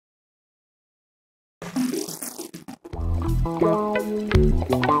Thank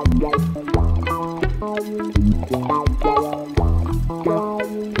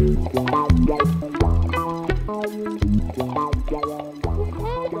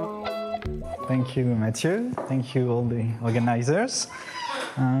you, Mathieu. Thank you, all the organizers.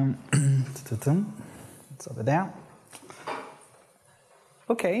 It's over there.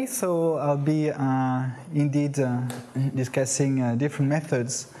 Okay, so I'll be indeed discussing different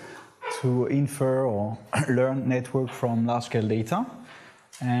methods to infer or learn network from large-scale data.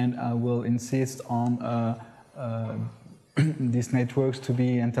 And I will insist on these networks to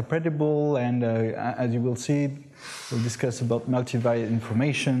be interpretable, and as you will see, we'll discuss about multivariate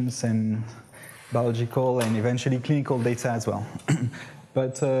informations and biological and eventually clinical data as well.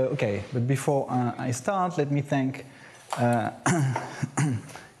 But before I start, let me thank,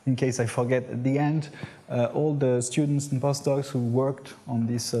 in case I forget at the end, all the students and postdocs who worked on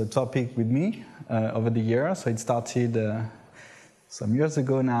this topic with me over the years. So it started some years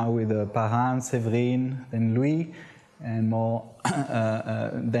ago now with Paran, Séverine, then Louis, and more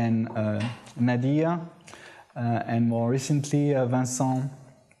then Nadia, and more recently Vincent,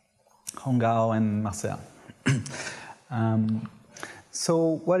 Hongao, and Marcel.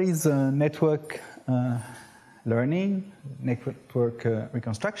 So what is network learning, network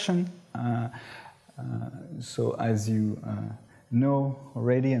reconstruction? So as you know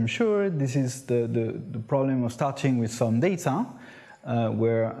already, I'm sure, this is the problem of starting with some data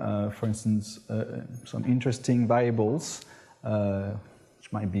where, for instance, some interesting variables,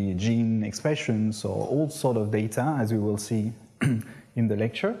 which might be gene expressions or all sort of data, as we will see in the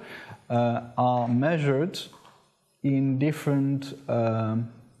lecture, are measured in different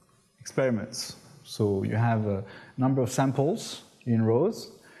experiments. So you have a number of samples in rows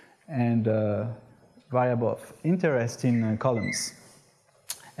and variable of interest in columns.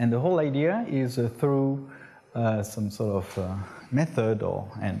 And the whole idea is through some sort of method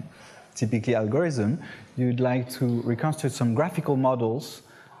and typically algorithm, you'd like to reconstruct some graphical models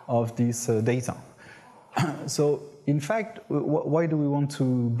of this data. So in fact, why do we want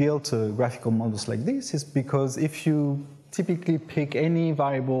to build graphical models like this? Is because if you typically pick any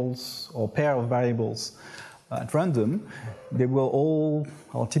variables or pair of variables at random, they will all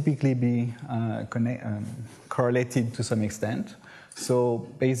or typically be correlated to some extent. So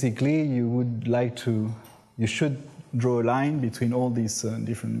basically, you should draw a line between all these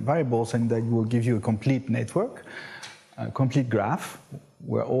different variables, and that will give you a complete network, a complete graph,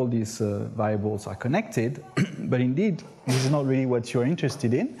 where all these variables are connected. But indeed, this is not really what you're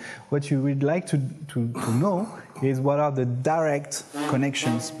interested in. What you would like to know is what are the direct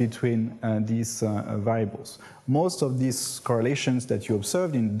connections between these variables. Most of these correlations that you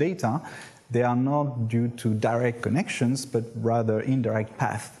observed in data, they are not due to direct connections, but rather indirect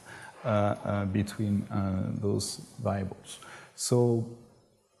path between those variables. So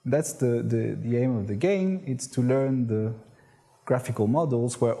that's the aim of the game. It's to learn the graphical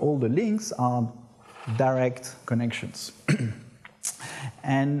models where all the links are direct connections.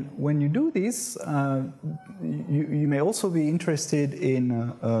 And when you do this, you may also be interested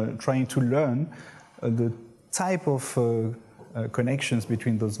in trying to learn the type of connections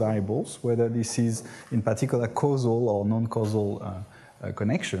between those variables, whether this is in particular causal or non-causal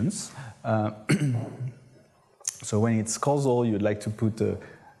connections. So when it's causal, you'd like to put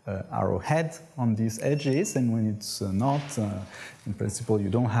arrowhead on these edges, and when it's not, in principle, you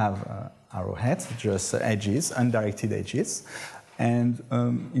don't have arrowheads, just edges, undirected edges. And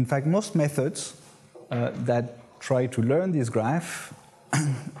in fact, most methods that try to learn this graph,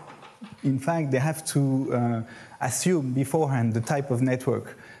 in fact, they have to assume beforehand the type of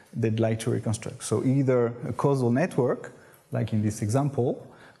network they'd like to reconstruct. So either a causal network, like in this example,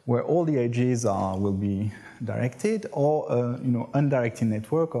 where all the edges will be directed, or undirected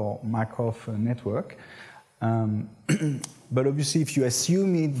network or Markov network. But obviously, if you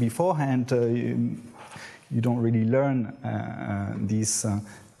assume it beforehand, you don't really learn this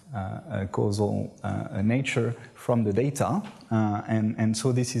causal nature from the data, and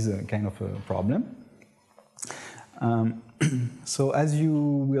so this is a kind of a problem. So as you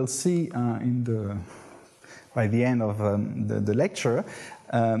will see by the end of the lecture,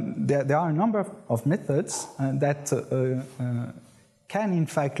 there are a number of methods that can in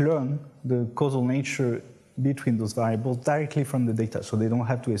fact learn the causal nature between those variables directly from the data, so they don't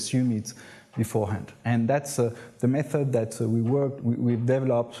have to assume it beforehand. And that's the method that we've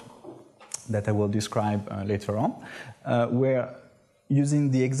developed, that I will describe later on, where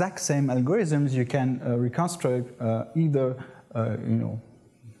using the exact same algorithms you can reconstruct either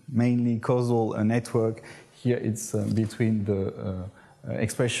mainly causal network. Here it's between the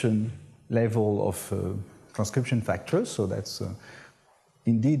expression level of transcription factors. So that's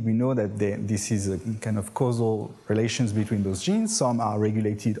indeed, we know that this is a kind of causal relations between those genes. Some are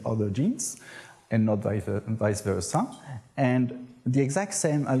regulated other genes and not vice versa. And the exact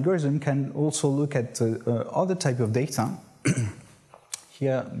same algorithm can also look at other type of data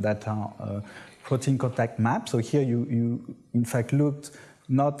here that are protein contact maps. So here you in fact looked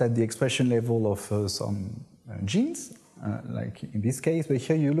not at the expression level of some genes, like in this case, but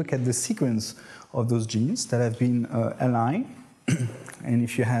here you look at the sequence of those genes that have been aligned. And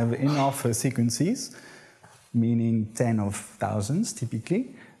if you have enough sequences, meaning 10 of thousands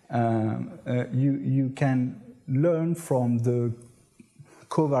typically, you can learn from the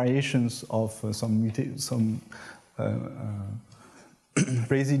covariations of some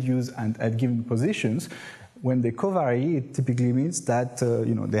residues at given positions. When they covary, it typically means that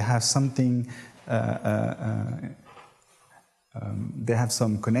they have something. They have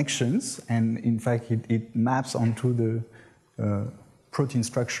some connections, and in fact, it maps onto the protein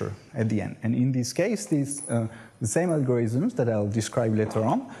structure at the end. And in this case, the same algorithms that I'll describe later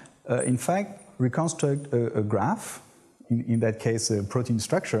on, in fact, reconstruct a graph, in that case, a protein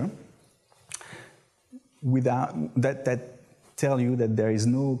structure, without that tell you that there is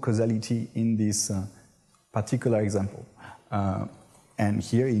no causality in this particular example. And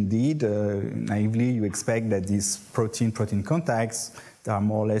here, indeed, naively, you expect that these protein-protein contacts that are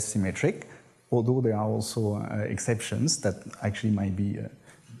more or less symmetric, although there are also exceptions that actually might be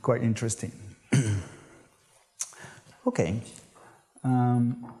quite interesting. Okay.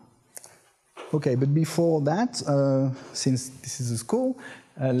 Okay, but before that, since this is a school,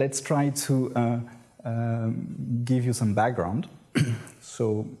 let's try to give you some background.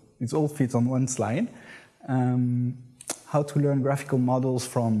 So it all fits on one slide. How to learn graphical models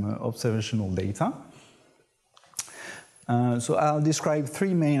from observational data. So I'll describe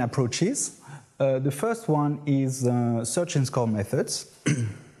three main approaches. The first one is search and score methods,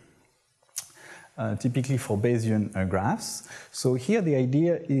 typically for Bayesian graphs. So here the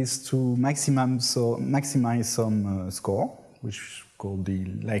idea is to maximize some score, which is called the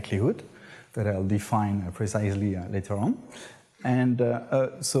likelihood, that I'll define precisely later on. And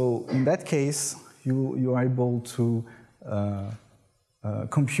so in that case, you are able to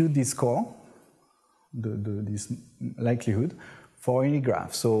compute this score, this likelihood, for any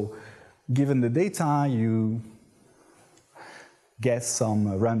graph. So given the data, you guess some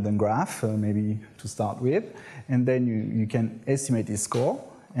random graph, maybe to start with, and then you can estimate its score,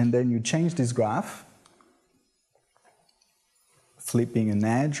 and then you change this graph, flipping an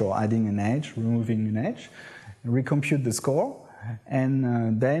edge or adding an edge, removing an edge, recompute the score,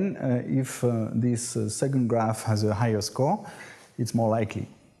 and then if this second graph has a higher score, it's more likely.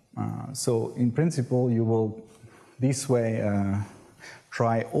 So in principle, you will this way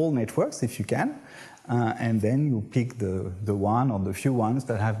try all networks if you can, and then you pick the one or the few ones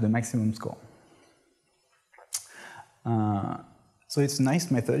that have the maximum score. So it's a nice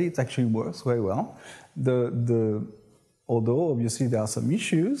method. It actually works very well. Although obviously there are some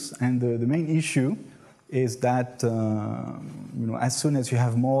issues, and the main issue is that as soon as you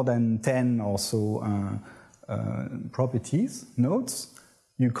have more than 10 or so properties, nodes,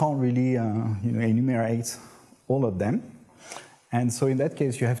 you can't really enumerate all of them. And so in that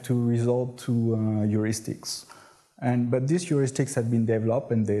case, you have to resort to heuristics. But these heuristics have been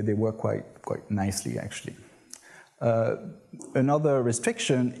developed, and they work quite nicely, actually. Another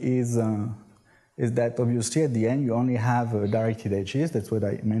restriction is that obviously at the end you only have directed edges. That's what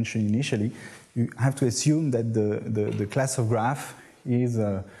I mentioned initially. You have to assume that the class of graph is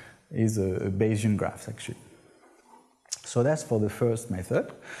a Bayesian graph, actually. So that's for the first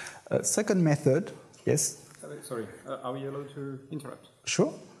method. Second method, yes? Sorry, are we allowed to interrupt?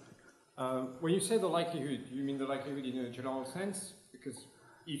 Sure. When you say the likelihood, do you mean the likelihood in a general sense? Because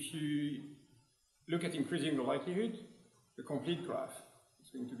if you look at increasing the likelihood, the complete graph is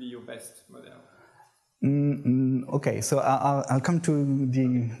going to be your best model. Okay, so I'll come to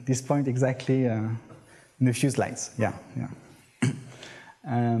this point exactly in a few slides. Yeah.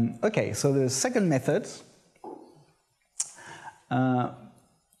 Okay, so the second method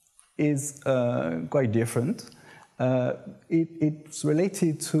is quite different. It's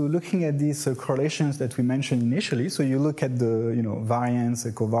related to looking at these correlations that we mentioned initially. So you look at the variance,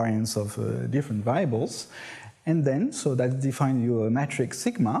 covariance of different variables, and then so that defines your matrix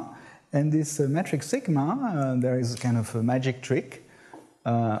sigma. And this matrix sigma, there is kind of a magic trick.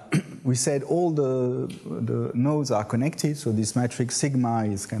 We said all the nodes are connected, so this matrix sigma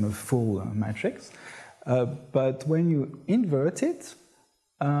is kind of full matrix. But when you invert it,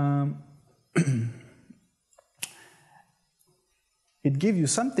 it gives you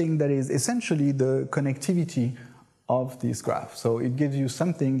something that is essentially the connectivity of this graph. So it gives you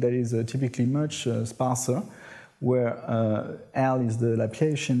something that is typically much sparser, where L is the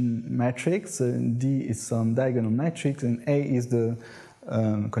Laplacian matrix, D is some diagonal matrix, and A is the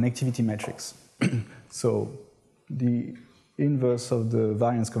connectivity matrix. So the inverse of the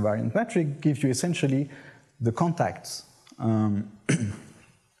variance covariance matrix gives you essentially the contacts.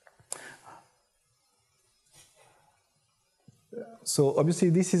 So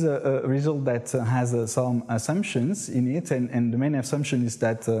obviously this is a result that has some assumptions in it, and the main assumption is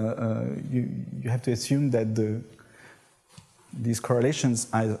that you have to assume that these correlations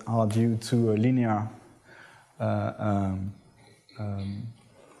are due to a linear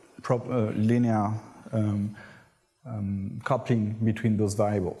coupling between those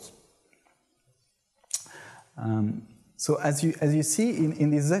variables. So as you see in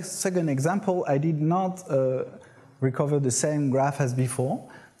this second example, I did not recover the same graph as before.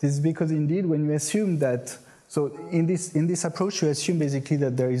 This is because indeed when you assume that, so in this approach you assume basically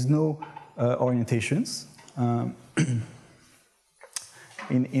that there is no orientations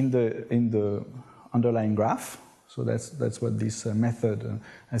in the underlying graph. So that's what this method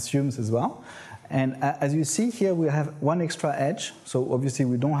assumes as well. And as you see here, we have one extra edge. So obviously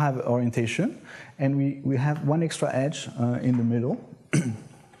we don't have orientation, and we have one extra edge in the middle.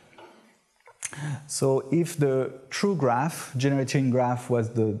 So if the true graph, generating graph, was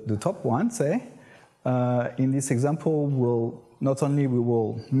the top one, say, in this example, not only we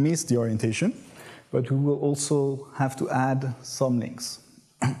will miss the orientation, but we will also have to add some links.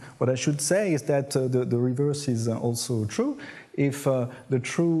 What I should say is that the reverse is also true. If the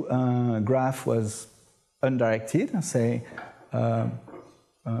true graph was undirected, say,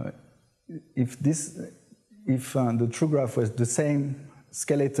 if the true graph was the same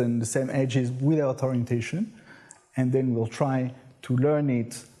skeleton, the same edges without orientation, and then we'll try to learn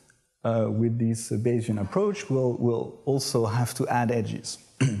it with this Bayesian approach, we'll also have to add edges.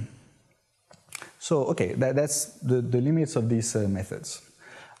 So, okay, that's the limits of these methods.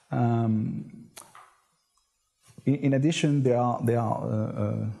 In addition, there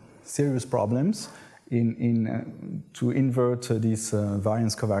are serious problems to invert this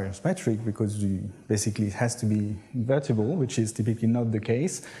variance covariance metric, because basically it has to be invertible, which is typically not the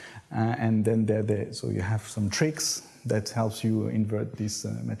case. And then so you have some tricks that helps you invert these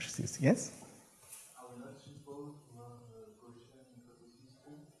matrices. Yes? Are we not supposed to have a quotient for the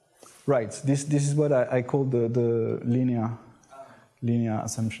system? Right. This is what I call the linear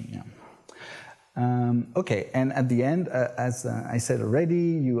assumption. Yeah. Okay, and at the end, as I said already,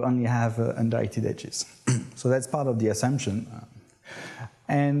 you only have undirected edges. So that's part of the assumption.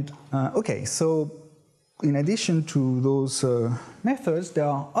 Okay, so in addition to those methods, there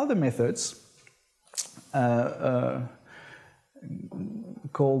are other methods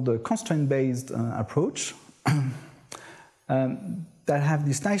called the constraint-based approach that have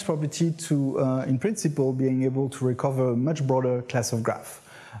this nice property to, in principle, being able to recover a much broader class of graph.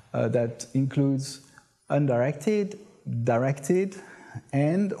 That includes undirected, directed,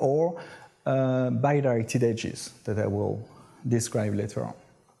 and or bidirected edges that I will describe later on.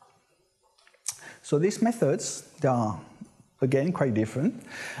 So these methods, they are, again, quite different.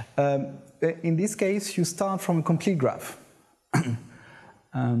 In this case, you start from a complete graph.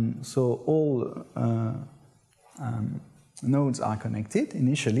 So all nodes are connected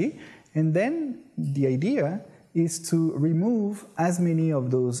initially, and then the idea is to remove as many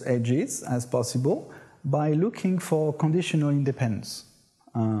of those edges as possible by looking for conditional independence.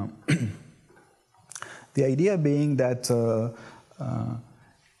 The idea being that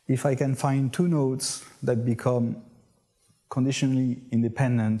if I can find two nodes that become conditionally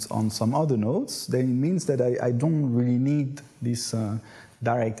independent on some other nodes, then it means that I don't really need this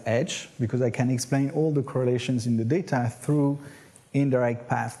direct edge, because I can explain all the correlations in the data through indirect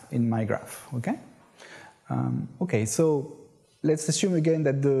path in my graph, okay? Okay, so let's assume again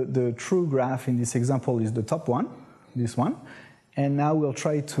that the true graph in this example is the top one, this one, and now we'll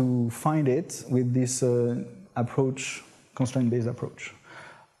try to find it with this approach, constraint-based approach.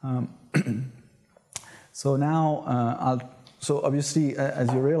 So now, so obviously,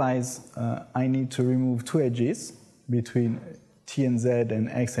 as you realize, I need to remove two edges between t and z and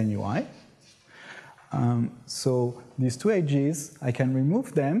x and ui. So these two edges, I can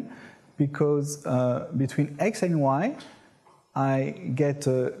remove them because between x and y, I get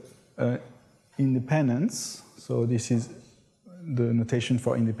independence. So this is the notation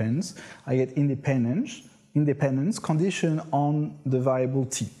for independence. I get independence condition on the variable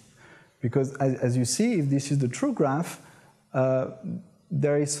t. Because as you see, if this is the true graph,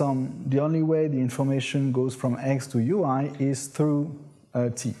 there is the only way the information goes from X to UI is through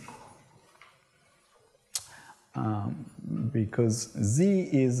T. Because Z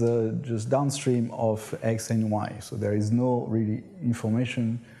is just downstream of X and Y, so there is no really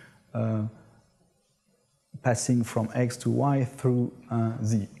information passing from X to Y through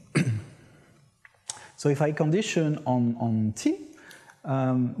Z. So if I condition on T,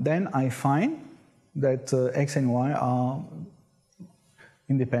 then I find that X and Y are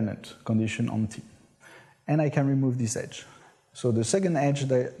independent condition on T. And I can remove this edge. So the second edge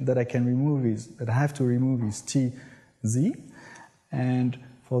that I can remove that I have to remove is TZ. And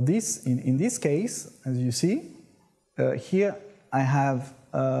for this, in this case, as you see, here I have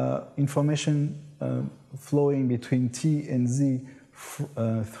information flowing between T and Z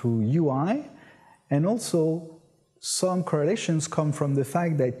through UI. And also some correlations come from the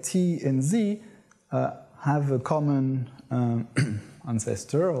fact that T and Z have a common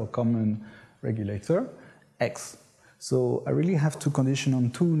ancestor or common regulator, X. So I really have to condition on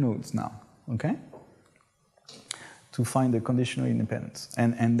two nodes now, okay? To find the conditional independence.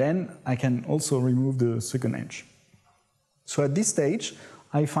 And then I can also remove the second edge. So at this stage,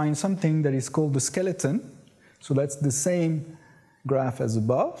 I find something that is called the skeleton. So that's the same graph as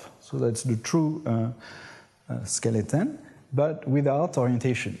above. So that's the true skeleton, but without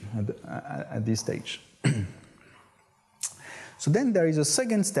orientation at this stage. So then there is a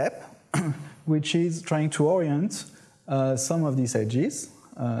second step, which is trying to orient some of these edges,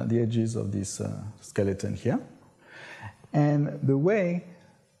 the edges of this skeleton here. And the way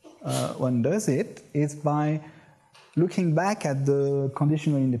one does it is by looking back at the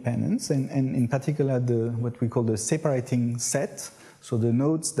conditional independence, and in particular what we call the separating set, so the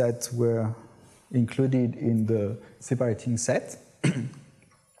nodes that were included in the separating set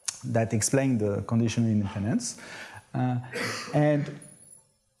that explain the conditional independence. And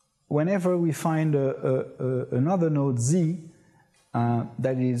whenever we find another node Z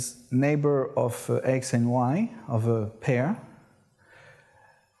that is neighbor of X and Y of a pair,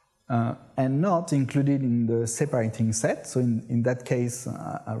 and not included in the separating set. So in that case,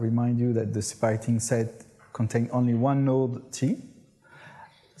 I remind you that the separating set contains only one node T.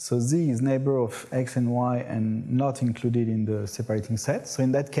 So Z is neighbor of X and Y and not included in the separating set. So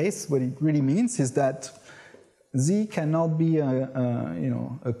in that case, what it really means is that Z cannot be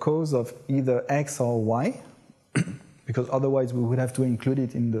a cause of either X or Y, because otherwise we would have to include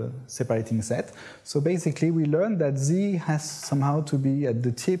it in the separating set. So basically we learned that Z has somehow to be at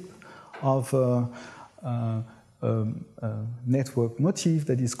the tip of a network motif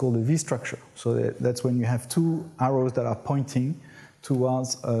that is called a V structure. So that's when you have two arrows that are pointing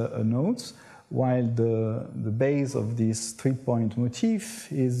towards a node, while the base of this three-point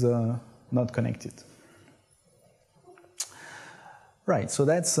motif is not connected. Right, so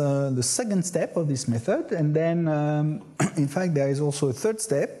that's the second step of this method. And then, in fact, there is also a third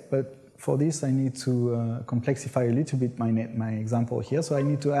step, but for this I need to complexify a little bit my example here. So I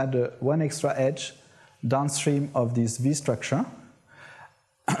need to add one extra edge downstream of this V structure,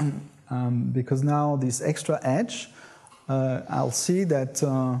 because now this extra edge, I'll see that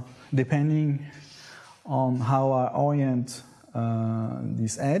depending on how I orient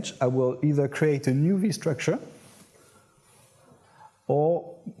this edge, I will either create a new V structure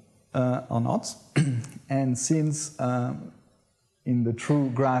or not. And since in the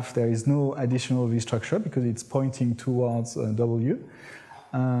true graph there is no additional V structure because it's pointing towards W,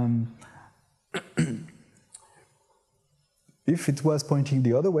 if it was pointing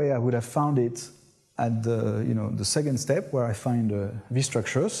the other way, I would have found it at the second step where I find a V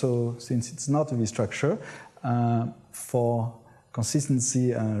structure. So since it's not a V structure, for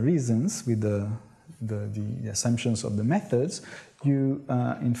consistency reasons with the assumptions of the methods, you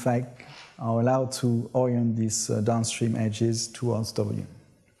in fact are allowed to orient these downstream edges towards W.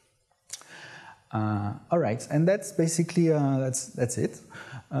 All right, and that's basically that's it.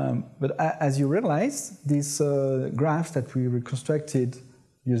 But as you realize, this graph that we reconstructed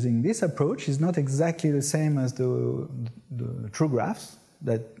using this approach is not exactly the same as the true graphs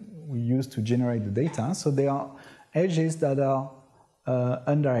that we use to generate the data. So they are edges that are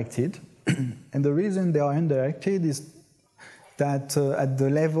undirected. And the reason they are undirected is that at the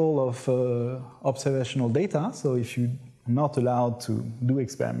level of observational data, so if you're not allowed to do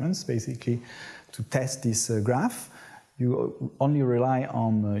experiments, basically, to test this graph, you only rely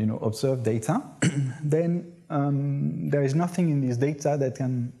on observed data, then there is nothing in this data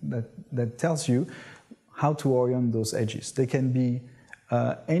that tells you how to orient those edges. They can be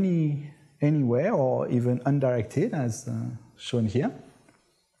anywhere or even undirected, as shown here,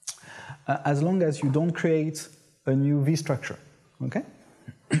 as long as you don't create a new V structure. Okay,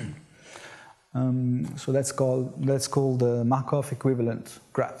 So that's called Markov equivalent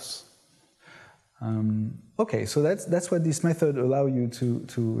graphs. Okay, so that's what this method allows you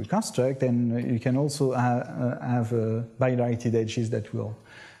to reconstruct, and you can also have bidirected edges that we'll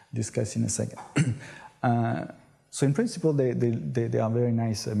discuss in a second. So in principle, they are very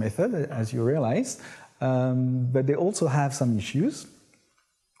nice method, as you realize, but they also have some issues.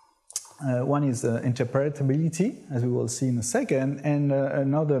 One is interpretability, as we will see in a second, and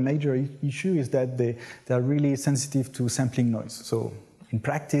another major issue is that they are really sensitive to sampling noise. So in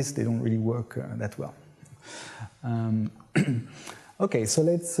practice, they don't really work that well. Okay, so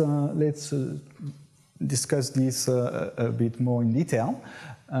let's discuss this a bit more in detail.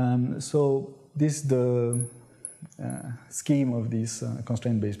 So this is the scheme of these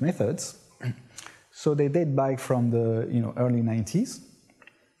constraint-based methods. So they date back from the early 90s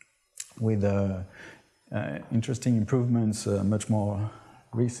with interesting improvements much more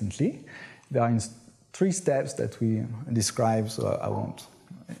recently. There are 3 steps that we describe, so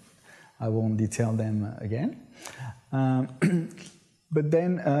I won't detail them again. But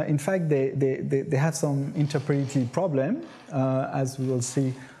then, in fact, they have some interpretative problem, as we will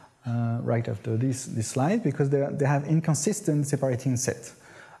see right after this slide, because they have inconsistent separating set.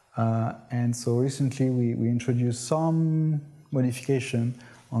 And so recently we introduced some modification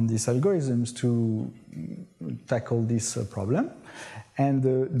on these algorithms to tackle this problem. And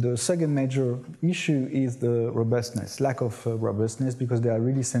the second major issue is the robustness, lack of robustness, because they are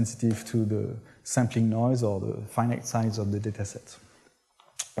really sensitive to the sampling noise or the finite size of the dataset.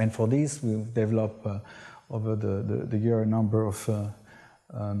 And for this, we've developed over the year a number of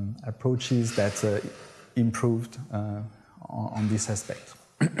approaches that improved on this aspect.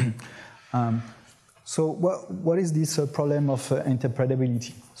 So what is this problem of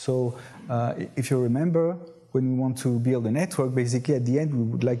interpretability? So if you remember, when we want to build a network, basically at the end we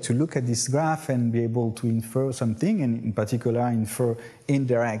would like to look at this graph and be able to infer something, and in particular infer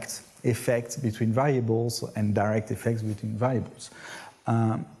indirect effects between variables and direct effects between variables.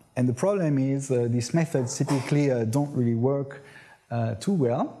 And the problem is these methods typically don't really work too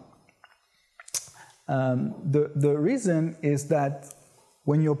well. The reason is that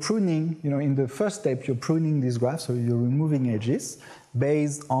when you're pruning, in the first step, you're pruning this graph, so you're removing edges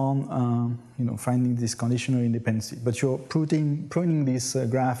based on, finding this conditional independency. But you're pruning this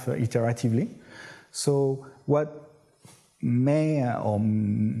graph iteratively. So what may or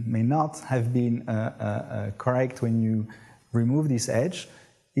may not have been correct when you remove this edge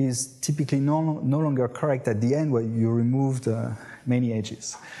is typically no longer correct at the end where you removed many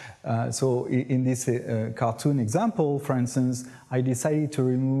edges. So in this cartoon example, for instance, I decided to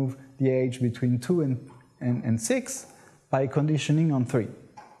remove the edge between 2 and 6 by conditioning on 3.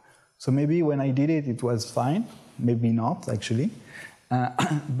 So maybe when I did it, it was fine. Maybe not, actually.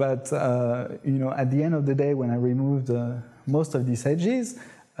 But at the end of the day, when I removed most of these edges,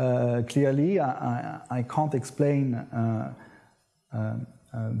 clearly I can't explain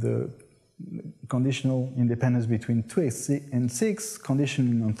the conditional independence between 2 and 6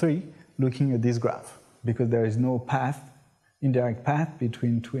 conditioning on 3 looking at this graph, because there is no path, indirect path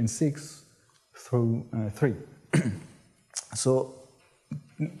between 2 and 6 through 3. So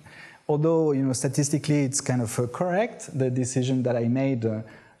although statistically it's kind of correct, the decision that I made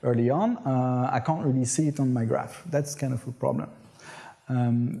early on, I can't really see it on my graph. That's kind of a problem.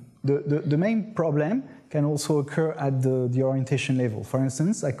 The main problem can also occur at the orientation level. For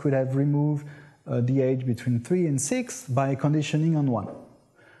instance, I could have removed the edge between 3 and 6 by conditioning on 1.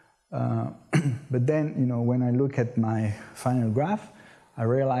 But then, when I look at my final graph, I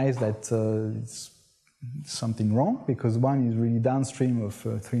realize that it's something wrong, because 1 is really downstream of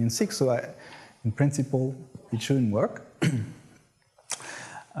 3 and 6, so in principle, it shouldn't work.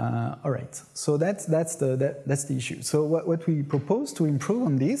 All right, so that's the issue. So what we propose to improve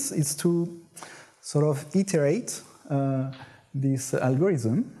on this is to sort of iterate this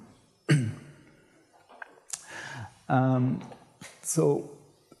algorithm. So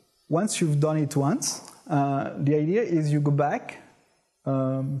once you've done it once, the idea is you go back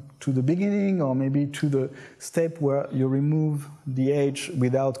to the beginning, or maybe to the step where you remove the edge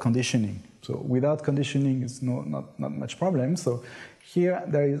without conditioning. So without conditioning is not much problem. So here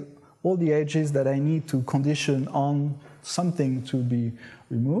there is all the edges that I need to condition on something to be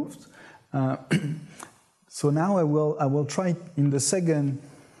removed. So now I will try in the second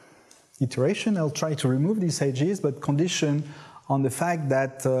iteration, I'll try to remove these edges, but condition on the fact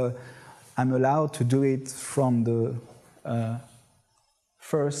that I'm allowed to do it from the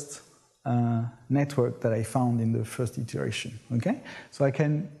first network that I found in the first iteration. Okay, so I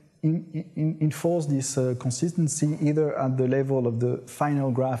can enforce this consistency either at the level of the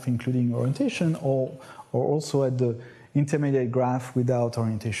final graph including orientation or also at the intermediate graph without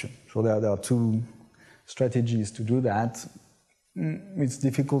orientation. So there are two strategies to do that. It's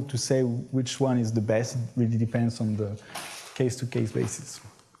difficult to say which one is the best. It really depends on the case-to-case basis.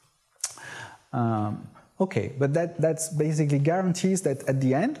 Okay, but that's basically guarantees that at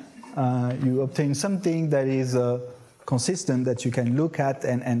the end you obtain something that is consistent, that you can look at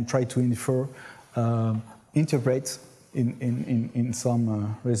and try to infer, interpret in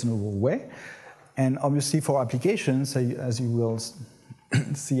some reasonable way. And obviously for applications, as you will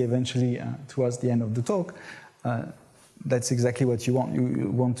see eventually towards the end of the talk, that's exactly what you want.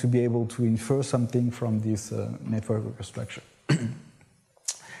 You want to be able to infer something from this network reconstruction.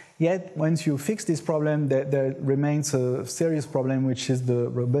 Yet, once you fix this problem, there remains a serious problem, which is the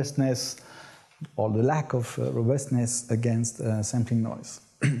robustness or the lack of robustness against sampling noise.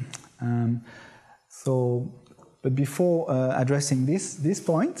 But before addressing this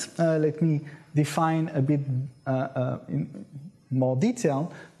point, let me define a bit in more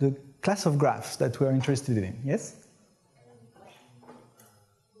detail the class of graphs that we are interested in. Yes?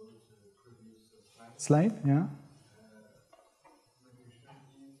 Slide, yeah?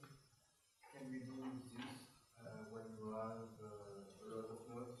 Can we do this when you have a lot of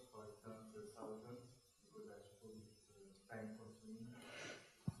nodes, for example, thousands, because I suppose it's time consuming,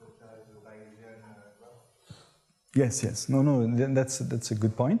 such as a Bayesian graph? Yes. No, that's a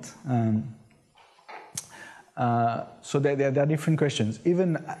good point. So there are different questions.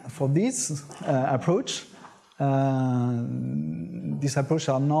 Even for this approach, these approaches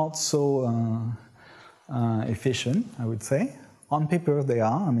are not so efficient, I would say. On paper, they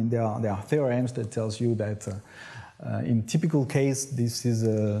are. I mean, there are theorems that tells you that in typical case, this is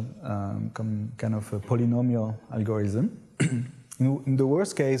a kind of a polynomial algorithm. In the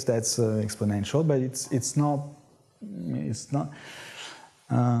worst case, that's exponential, but it's not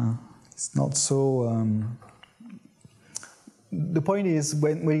so. The point is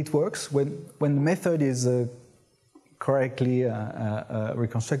when it works, when the method is correctly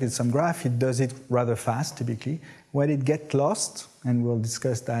reconstructed some graph, it does it rather fast typically. When it gets lost, and we'll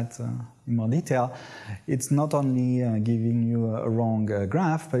discuss that in more detail, it's not only giving you a wrong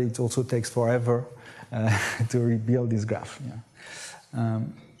graph, but it also takes forever to rebuild this graph. Yeah.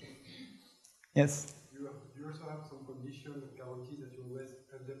 Yes? You also have some condition that guarantees that you always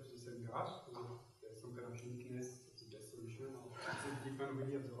end up with the same graph, so there's some kind of uniqueness of the best solution, or it depends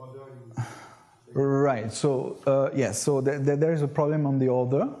really of the order you. Right. So yes. So there is a problem on the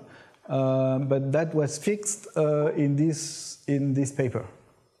order, but that was fixed in this paper.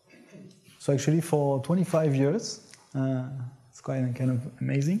 So actually, for 25 years, it's quite kind of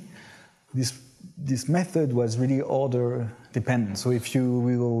amazing. This method was really order dependent. So if you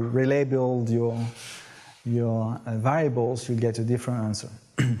will relabel your variables, you get a different answer.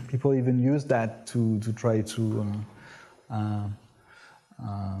 People even use that to try to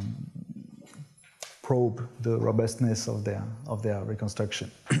probe the robustness of their reconstruction.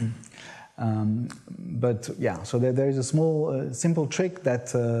 But yeah, so there is a small, simple trick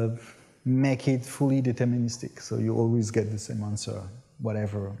that make it fully deterministic. So you always get the same answer,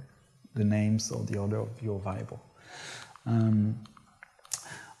 whatever the names or the order of your variable.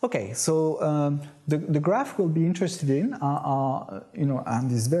 Okay, so the graph we'll be interested in are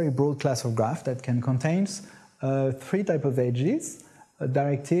this very broad class of graph that can contain three types of edges: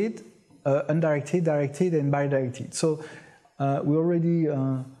 directed, undirected, directed, and bidirected. So we already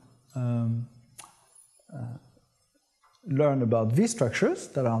learned about these structures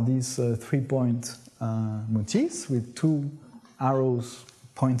that are these 3-point motifs with two arrows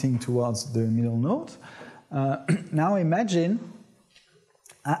pointing towards the middle node. Now imagine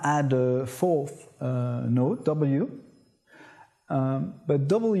I add a fourth node, W, but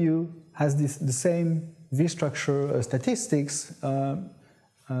W has the same V-structure statistics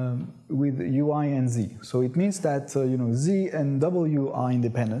with UI and Z. So it means that Z and W are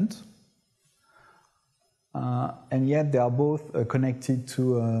independent, and yet they are both connected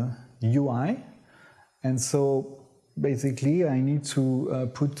to UI. And so basically I need to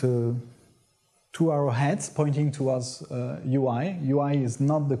put two arrowheads pointing towards UI. UI is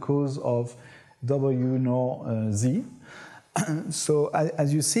not the cause of W nor Z. So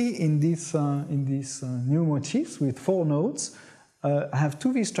as you see in this new motifs with four nodes, I have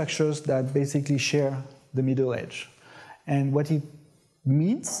two V-structures that basically share the middle edge. And what it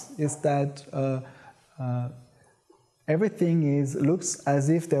means is that everything looks as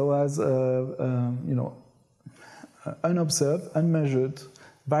if there was unobserved, unmeasured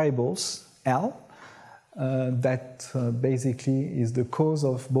variables L that basically is the cause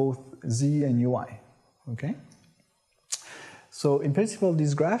of both Z and UI. Okay? So in principle,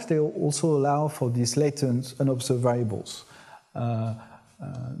 these graphs, they also allow for these latent unobserved variables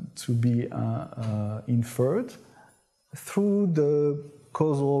to be inferred through the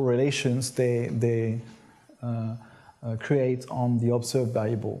causal relations they create on the observed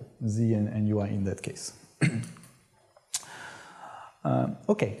variable Z and UI in that case.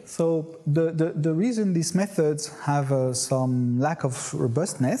 Okay, so the reason these methods have some lack of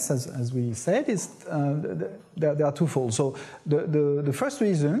robustness, as we said, is they are twofold. So the first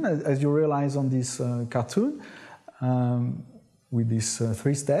reason, as you realize on this cartoon, with these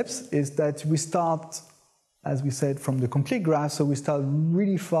 3 steps, is that we start, as we said, from the complete graph, so we start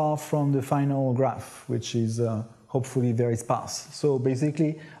really far from the final graph, which is hopefully very sparse. So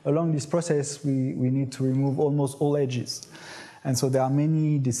basically, along this process, we need to remove almost all edges. And so there are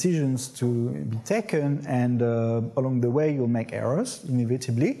many decisions to be taken, and along the way you'll make errors,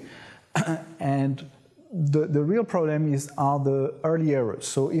 inevitably. And the real problem are the early errors.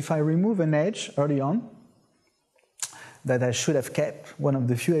 So if I remove an edge early on that I should have kept, one of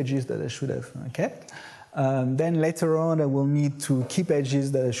the few edges that I should have kept, then later on I will need to keep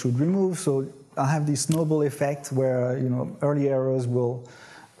edges that I should remove. So I have this snowball effect where early errors will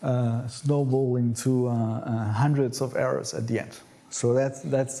snowball into hundreds of errors at the end. So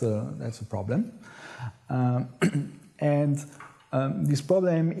that's a problem. And this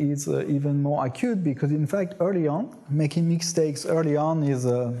problem is even more acute because, in fact, early on, making mistakes early on is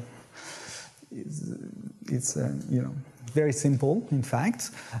very simple, in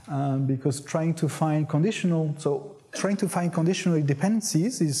fact, because trying to find conditional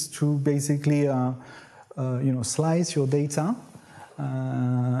dependencies is to basically slice your data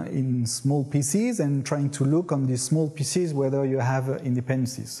in small pieces and trying to look on these small pieces whether you have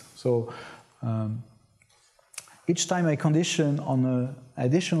independencies. So each time I condition on an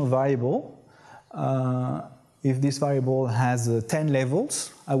additional variable, if this variable has 10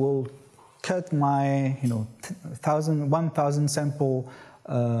 levels, I will cut my 1,000 sample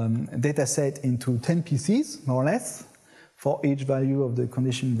data set into 10 pieces, more or less, for each value of the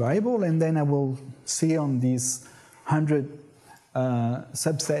condition variable, and then I will see on these 100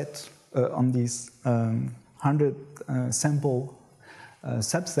 subset on these 100 sample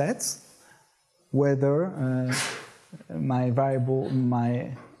subsets whether my variable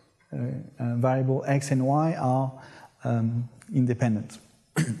x and y are independent.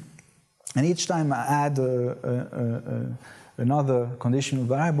 And each time I add another conditional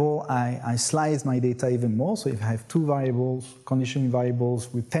variable, I slice my data even more. So if I have 2 variables, conditioning variables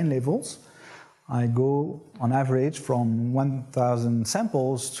with 10 levels, I go on average from 1,000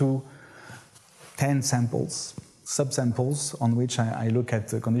 samples to 10 samples, subsamples on which I look at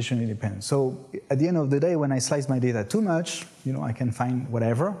the conditional independence. So at the end of the day, when I slice my data too much, I can find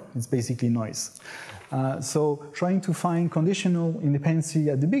whatever. It's basically noise. So trying to find conditional independency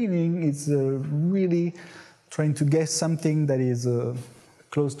at the beginning is really trying to guess something that is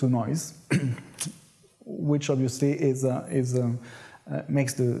close to noise, which obviously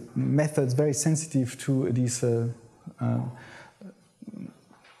makes the methods very sensitive to this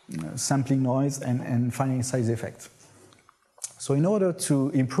sampling noise and finding size effect. So in order to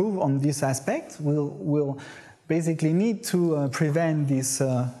improve on this aspect, we'll basically need to prevent these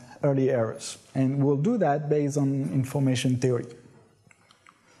early errors. And we'll do that based on information theory.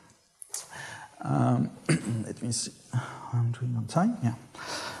 Let me see. I'm doing on time. Yeah.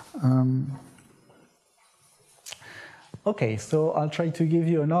 Okay, so I'll try to give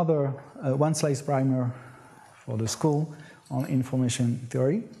you another one-slice primer for the school on information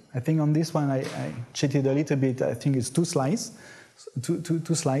theory. I think on this one I cheated a little bit. I think it's 2 slides.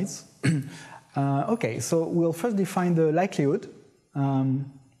 Two slides. Okay, so we'll first define the likelihood, and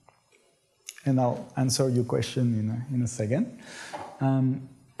I'll answer your question in a second.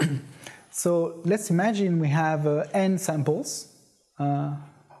 So let's imagine we have n samples,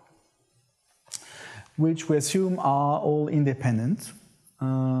 which we assume are all independent,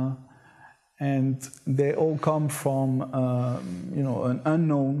 and they all come from an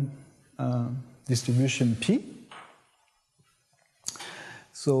unknown distribution P.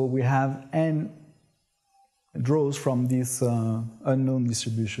 So we have n draws from this unknown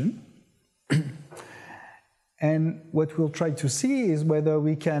distribution. And what we'll try to see is whether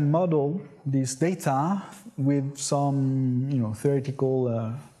we can model this data with some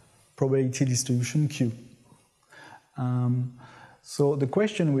theoretical probability distribution Q. So the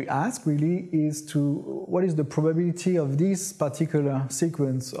question we ask really is what is the probability of this particular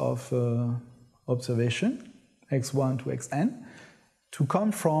sequence of observation, x1 to xn, to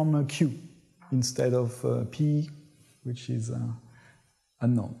come from Q. instead of P, which is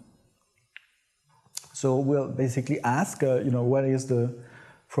unknown. So we'll basically ask, what is the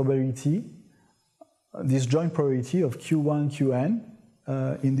probability, this joint probability of Q1, Qn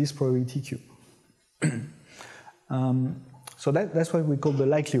in this probability Q. So that's what we call the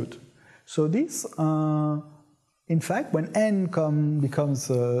likelihood. So this, in fact, when n becomes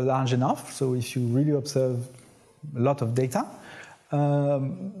large enough, so if you really observe a lot of data,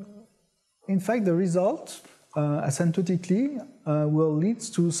 in fact, the result asymptotically will lead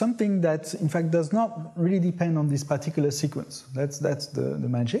to something that, in fact, does not really depend on this particular sequence. That's the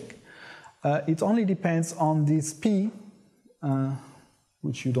magic. It only depends on this P,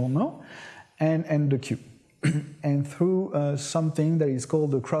 which you don't know, and the Q, and through something that is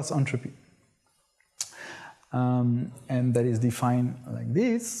called the cross entropy. And that is defined like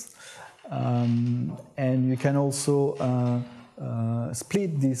this. And you can also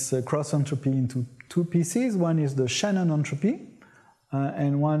split this cross entropy into two pieces. One is the Shannon entropy,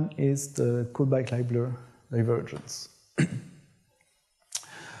 and one is the Kullback-Leibler divergence.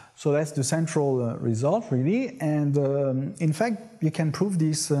 So that's the central result, really. And in fact, you can prove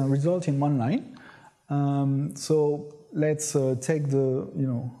this result in one line. So let's take the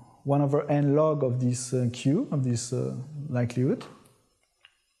 1 over n log of this Q, of this likelihood.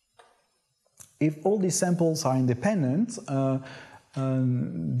 If all these samples are independent,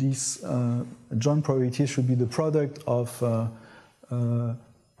 this joint probability should be the product of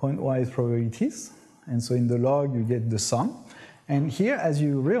pointwise probabilities. And so in the log, you get the sum. And here, as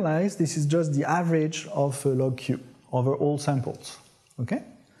you realize, this is just the average of log Q over all samples. Okay?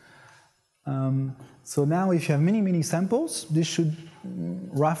 So now if you have many, many samples, this should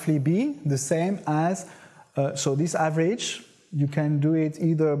roughly be the same as, so this average, you can do it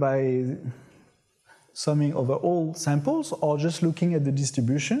either by summing over all samples or just looking at the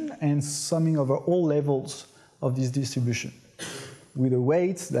distribution and summing over all levels of this distribution with a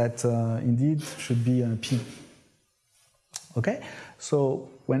weight that indeed should be P. Okay? So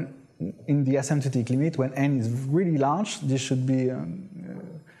when in the asymptotic limit, when n is really large, this should be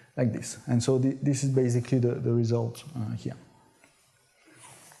like this. And so this is basically the result here.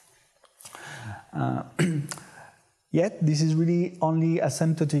 Yet, this is really only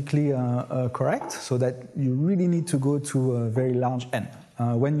asymptotically correct, so that you really need to go to a very large n.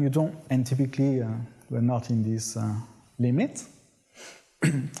 When you don't, and typically we're not in this limit.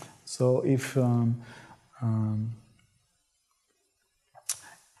 So if,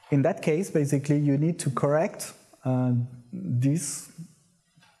 in that case, basically you need to correct this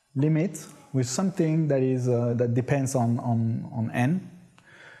limit with something that is that depends on n.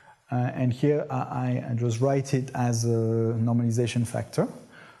 And here I just write it as a normalization factor.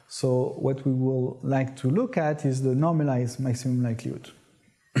 So what we will like to look at is the normalized maximum likelihood,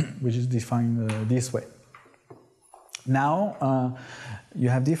 which is defined this way. Now you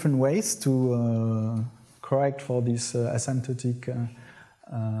have different ways to correct for this asymptotic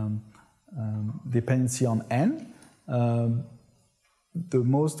dependency on n. The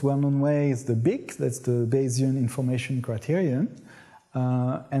most well-known way is the BIC, that's the Bayesian information criterion.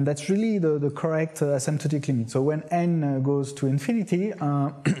 And that's really the correct asymptotic limit. So when n goes to infinity,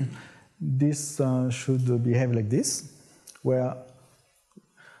 this should behave like this, where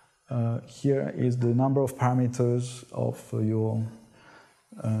here is the number of parameters of your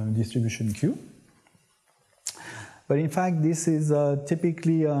distribution Q. But in fact, this is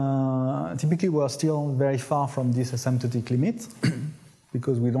typically we are still very far from this asymptotic limit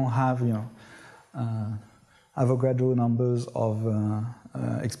because we don't have Avogadro numbers of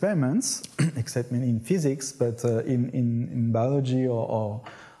experiments, except maybe in physics, but in biology or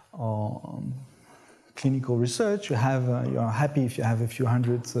clinical research, you are happy if you have a few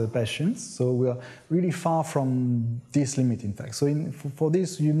hundred patients. So we are really far from this limit, in fact. So for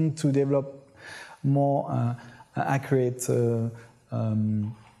this, you need to develop more accurate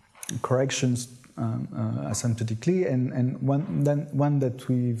corrections asymptotically, and one that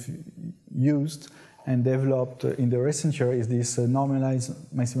we've used and developed in the recent year is this normalized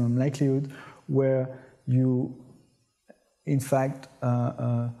maximum likelihood, where you, in fact,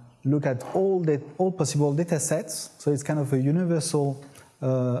 look at all possible data sets. So it's kind of a universal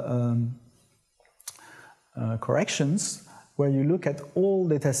corrections, where you look at all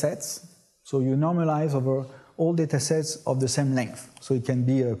data sets. So you normalize over all data sets of the same length. So it can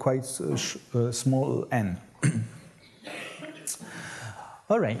be a quite small n.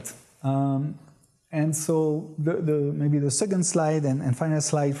 All right. And so maybe the second slide and final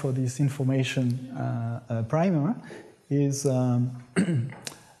slide for this information primer is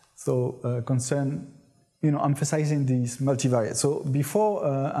concern emphasizing this multivariate. So before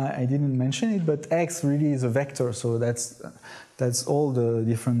I didn't mention it, but X really is a vector. So that's all the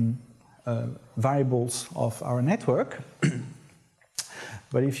different variables of our network.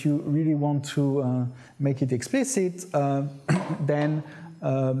 But if you really want to make it explicit, then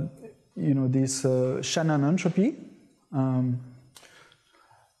this Shannon entropy,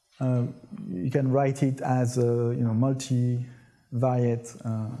 you can write it as a multivariate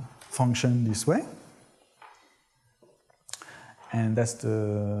function this way. And that's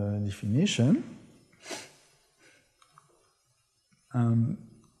the definition.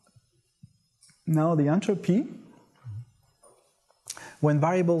 Now the entropy, when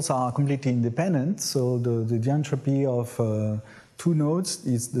variables are completely independent, so the entropy of two nodes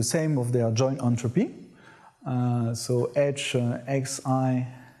is the same of their joint entropy. So H, Xi,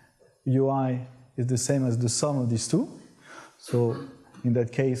 Ui is the same as the sum of these two. So in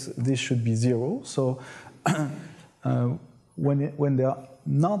that case, this should be 0. So when they are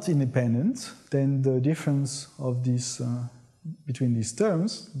not independent, then the difference of this between these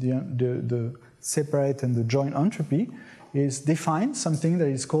terms, the separate and the joint entropy, is defined something that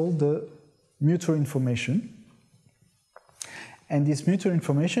is called the mutual information. And this mutual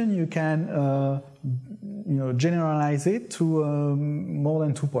information, you can generalize it to more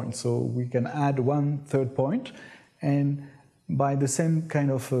than 2 points. So we can add 1/3 point, and by the same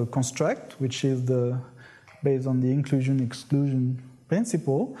kind of construct, which is based on the inclusion-exclusion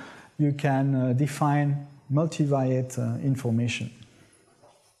principle, you can define multivariate information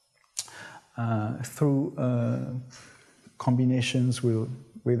through combinations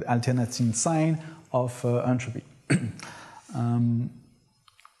with alternating sign of entropy.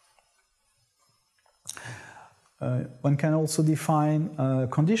 One can also define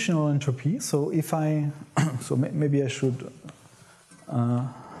conditional entropy. So if so maybe I should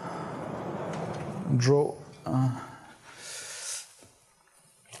draw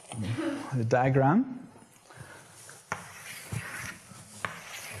a diagram.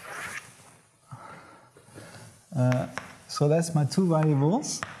 So that's my two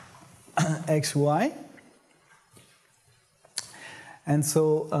variables, x, y. And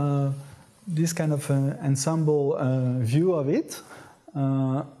so this kind of ensemble view of it,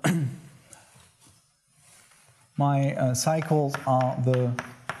 my cycles are the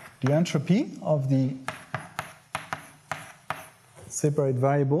entropy of the separate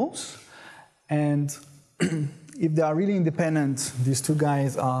variables. And if they are really independent, these two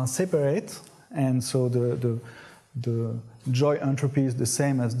guys are separate. And so the joint entropy is the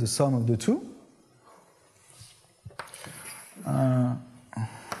same as the sum of the two.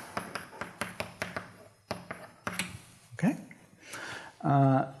 Okay.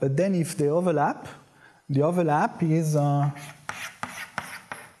 But then if they overlap, the overlap is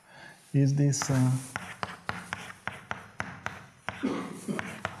this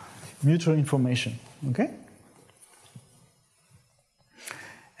mutual information. Okay.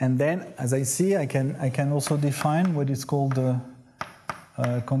 And then, as I see, I can also define what is called the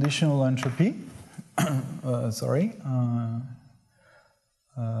conditional entropy. Sorry.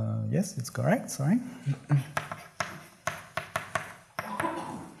 Yes, it's correct. Sorry.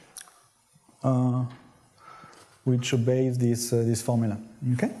 Which obeys this formula.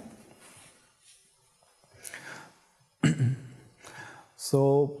 Okay.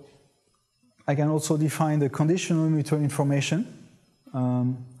 So I can also define the conditional mutual information,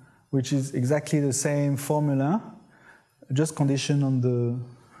 which is exactly the same formula, just conditioned on the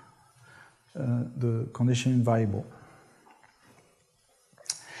conditioning variable.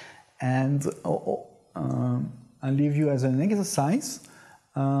 And I'll leave you as an exercise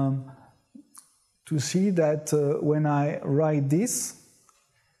to see that when I write this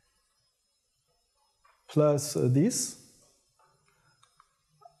plus this,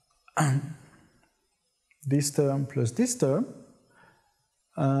 this term plus this term,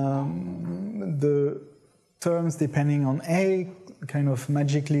 the terms depending on A kind of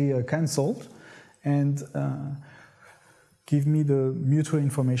magically cancelled and give me the mutual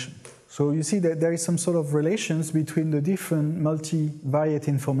information. So you see that there is some sort of relations between the different multivariate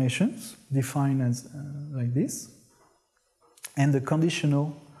informations defined as like this and the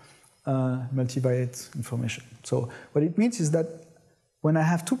conditional multivariate information. So what it means is that when I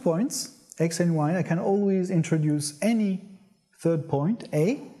have 2 points, x and y, I can always introduce any third point,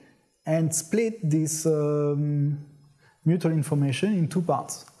 A, and split this mutual information in 2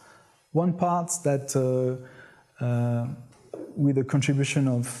 parts. One part that with a contribution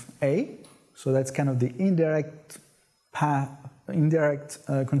of A, so that's kind of the indirect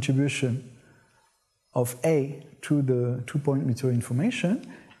contribution of A to the 2-point mutual information,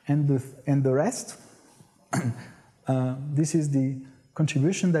 and the rest this is the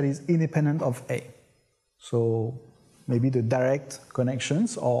contribution that is independent of A. So maybe the direct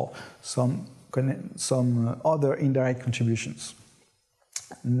connections or some other indirect contributions,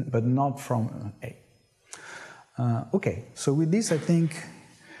 but not from A. Okay, so with this I think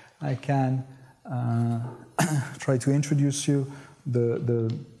I can try to introduce you the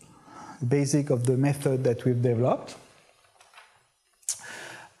basic of the method that we've developed.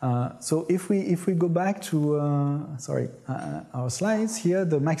 So if we go back to our slides here,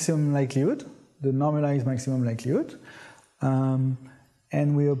 the maximum likelihood, the normalized maximum likelihood,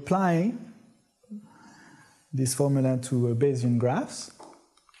 and we apply this formula to Bayesian graphs,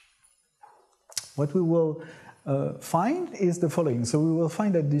 what we will find is the following. So we will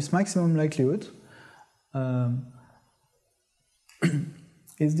find that this maximum likelihood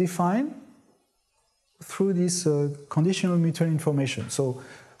is defined through this conditional mutual information. So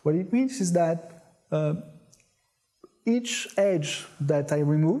what it means is that each edge that I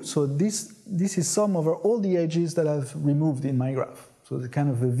remove, so this is sum over all the edges that I've removed in my graph. So the kind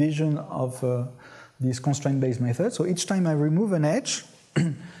of a vision of this constraint-based method. So each time I remove an edge,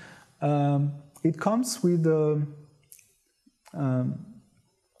 it comes with a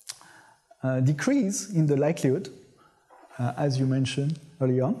decrease in the likelihood, as you mentioned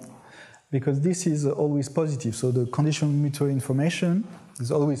early on, because this is always positive. So the conditional mutual information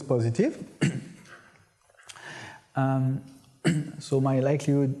is always positive. So my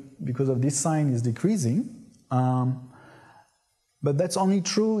likelihood, because of this sign, is decreasing. But that's only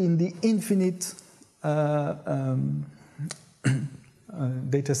true in the infinite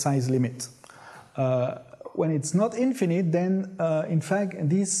data size limit. When it's not infinite, then in fact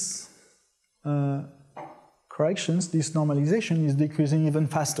these corrections, this normalization is decreasing even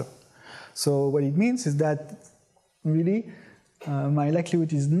faster. So what it means is that really my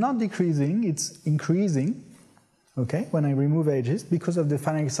likelihood is not decreasing, it's increasing, okay, when I remove edges because of the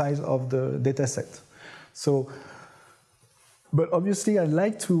finite size of the data set. So, but obviously I'd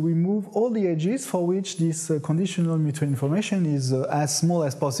like to remove all the edges for which this conditional mutual information is as small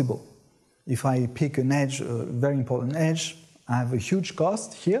as possible. If I pick an edge, a very important edge, I have a huge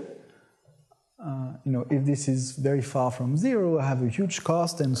cost here. If this is very far from zero, I have a huge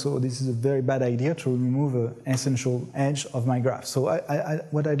cost, and so this is a very bad idea to remove an essential edge of my graph. So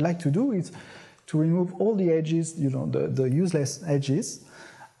what I'd like to do is to remove all the edges, the useless edges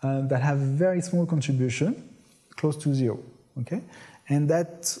that have very small contribution, close to zero. Okay, and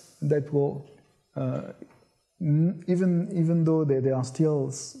that will even though they are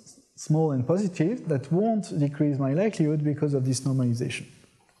still small and positive, that won't decrease my likelihood because of this normalization.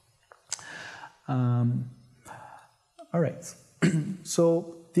 All right.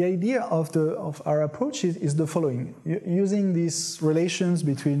 So the idea of our approach is the following: using these relations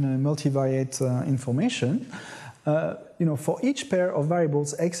between multivariate information, for each pair of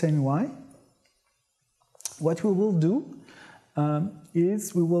variables x and y, what we will do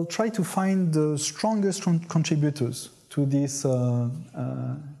is we will try to find the strongest contributors to this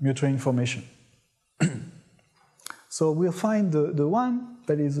mutual information. So we'll find the one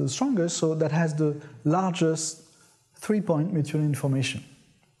that is the strongest, so that has the largest 3-point mutual information.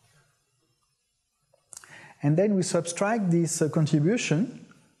 And then we subtract this contribution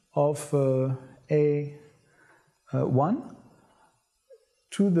of A1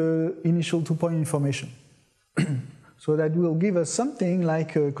 to the initial 2-point information. So that will give us something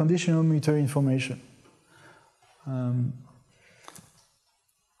like a conditional mutual information.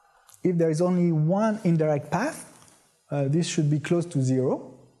 If there is only one indirect path, this should be close to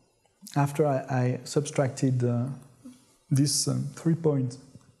zero after I subtracted this 3-point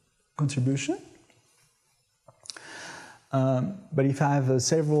contribution. But if I have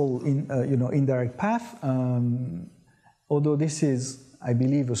several indirect paths, although this is, I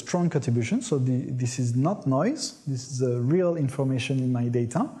believe, a strong contribution, so this is not noise, this is real information in my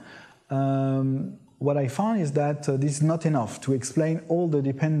data. What I found is that this is not enough to explain all the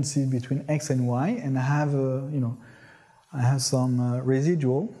dependencies between x and y, and I have, I have some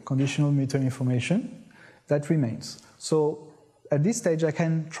residual conditional mutual information that remains. So at this stage, I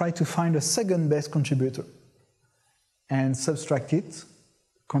can try to find a second best contributor and subtract it,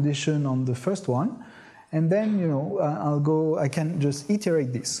 condition on the first one, and then I can just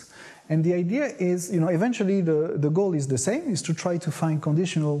iterate this. And the idea is, eventually the goal is the same, is to try to find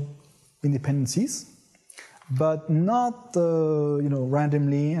conditional independencies, but not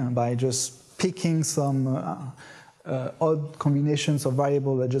randomly by just picking some odd combinations of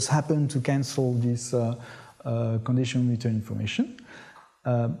variables that just happen to cancel this conditional mutual information,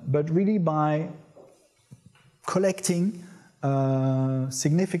 but really by collecting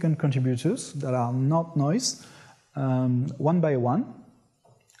significant contributors that are not noise, one by one,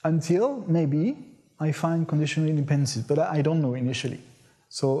 until maybe I find conditional independencies, but I don't know initially.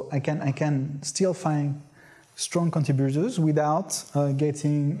 So I can still find strong contributors without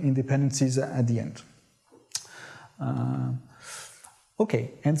getting independencies at the end.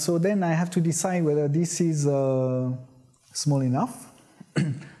 Okay, and so then I have to decide whether this is small enough.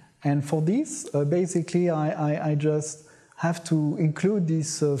 And for this, basically, I just have to include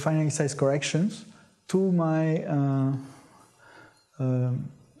these finite size corrections to my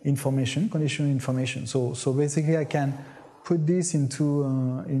information, conditional information. So basically, I can put this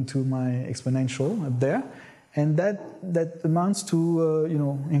into my exponential up there, and that amounts to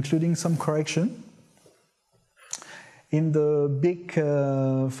including some correction. In the big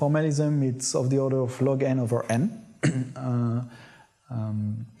formalism, it's of the order of log n over n.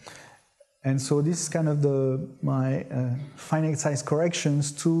 And so this is kind of my finite size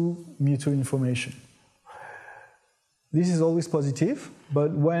corrections to mutual information. This is always positive,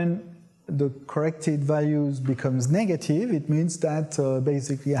 but when the corrected values becomes negative, it means that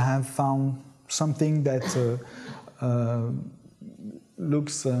basically I have found something that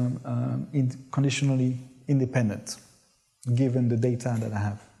looks conditionally independent, given the data that I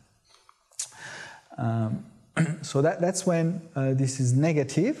have. So that's when this is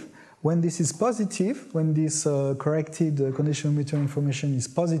negative. When this is positive, when this corrected conditional mutual information is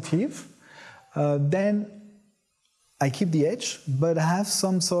positive, then I keep the edge, but I have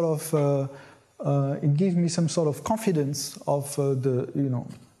some sort of, it gives me some sort of confidence of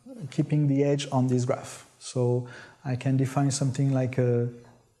keeping the edge on this graph. So I can define something like a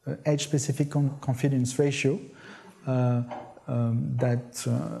edge-specific confidence ratio that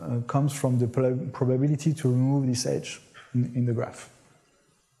comes from the probability to remove this edge in the graph.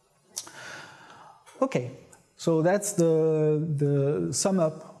 Okay, so that's the sum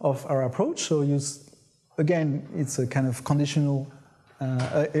up of our approach. So again, it's a kind of conditional,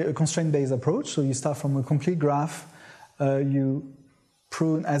 a constraint-based approach. So you start from a complete graph, you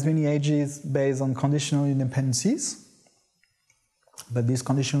prune as many edges based on conditional independencies. But these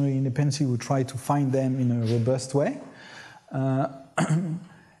conditional independencies, we try to find them in a robust way.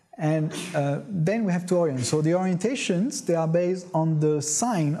 And then we have to orient. So the orientations, they are based on the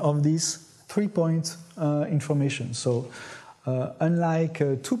sign of this 3-point information. So unlike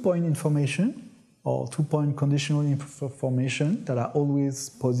 2-point information or 2-point conditional information that are always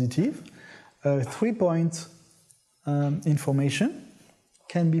positive, 3-point information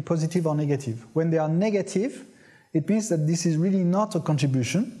can be positive or negative. When they are negative, it means that this is really not a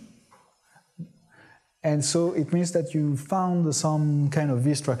contribution. And so it means that you found some kind of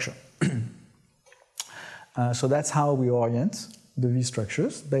V structure. So that's how we orient the V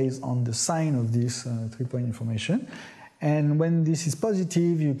structures based on the sign of this 3-point information. And when this is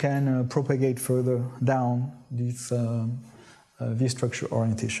positive, you can propagate further down this V structure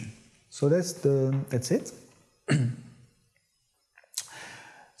orientation. So that's it.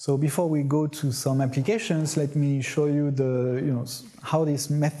 So before we go to some applications, let me show you how this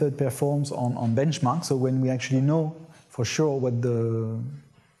method performs on benchmark. So when we actually know for sure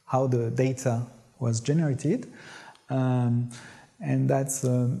how the data was generated, and that's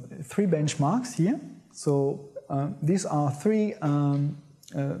 3 benchmarks here. So these are 3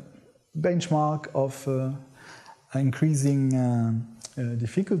 benchmark of increasing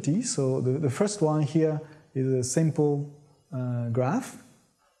difficulty. So the first one here is a simple graph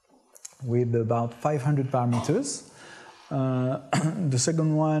with about 500 parameters. The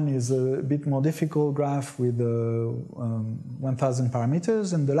second one is a bit more difficult graph with 1,000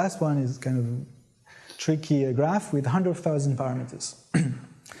 parameters, and the last one is kind of tricky graph with 100,000 parameters.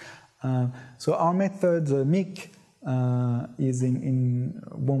 So our method, MIC, is in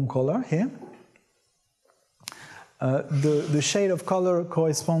warm color here. The shade of color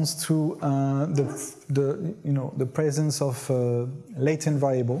corresponds to the presence of latent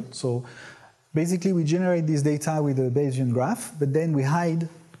variable. So basically, we generate this data with a Bayesian graph, but then we hide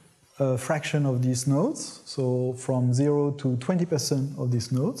a fraction of these nodes, so from 0 to 20% of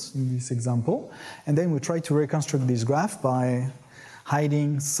these nodes in this example, and then we try to reconstruct this graph by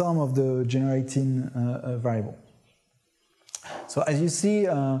hiding some of the generating variable. So as you see,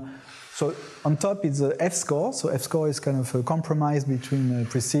 so on top is a F-score. So F-score is kind of a compromise between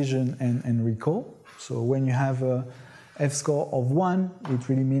precision and recall. So when you have a F-score of 1, it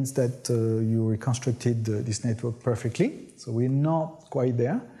really means that you reconstructed this network perfectly. So we're not quite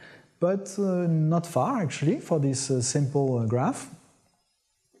there, but not far actually for this simple graph.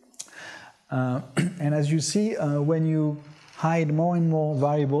 And as you see, when you hide more and more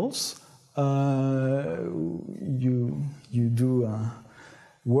variables, you do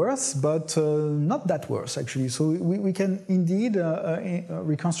worse, but not that worse actually. So we can indeed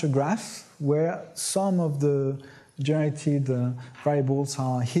reconstruct graphs where some of the generated variables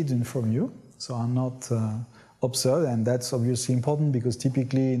are hidden from you, so are not observed, and that's obviously important because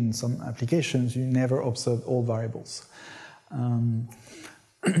typically in some applications you never observe all variables. And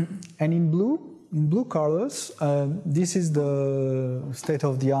in blue colors, this is the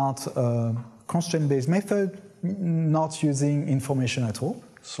state-of-the-art constraint-based method, not using information at all.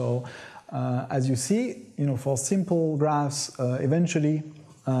 So as you see, for simple graphs, eventually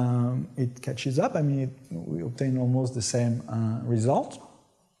it catches up. I mean, we obtain almost the same result.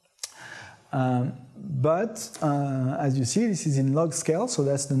 But as you see, this is in log scale, so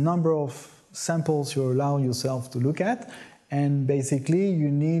that's the number of samples you allow yourself to look at. And basically,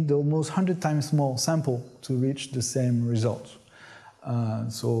 you need almost 100 times more sample to reach the same result.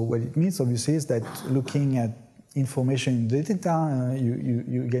 So what it means, obviously, is that looking at information in the data,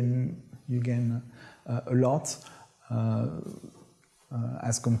 you gain a lot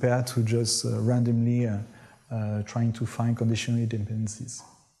as compared to just randomly trying to find conditional dependencies.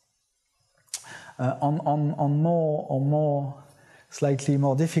 On more slightly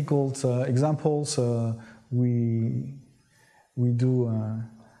more difficult examples, we do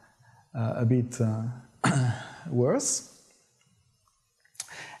a bit worse.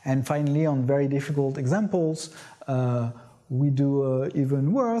 And finally, on very difficult examples, we do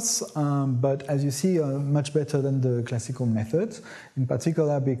even worse, but as you see, much better than the classical methods, in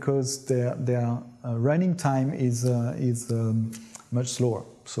particular because their running time is much slower.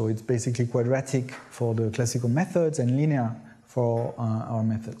 So it's basically quadratic for the classical methods and linear for our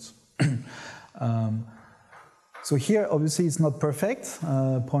methods. So here, obviously, it's not perfect.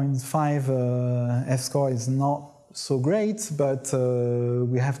 0.5 F-score is not so great, but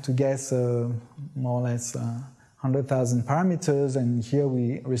we have to guess more or less 100,000 parameters, and here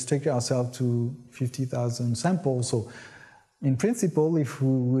we restrict ourselves to 50,000 samples. So in principle, if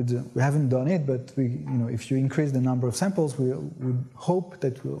we haven't done it, but if you increase the number of samples, we would hope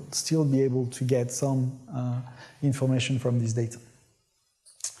that we'll still be able to get some information from this data.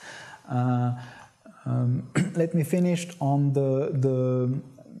 Let me finish on the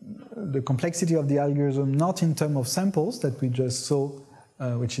complexity of the algorithm, not in terms of samples that we just saw,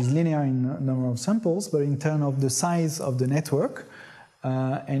 which is linear in number of samples, but in terms of the size of the network.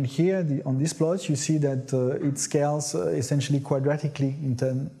 And here, on this plot, you see that it scales essentially quadratically in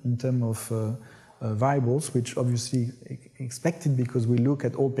terms of variables, which obviously expected because we look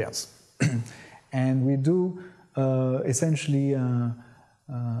at all pairs. And we do essentially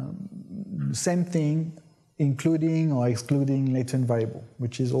same thing, including or excluding latent variable,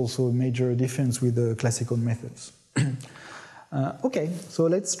 which is also a major difference with the classical methods. Okay, so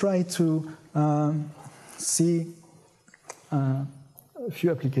let's try to see a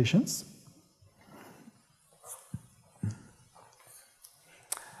few applications.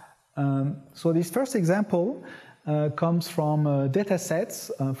 So this first example comes from datasets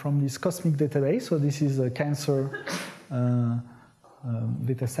from this cosmic database. So this is a cancer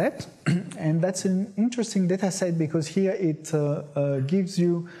dataset, and that's an interesting dataset because here it gives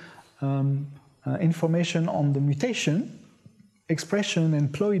you information on the mutation, expression,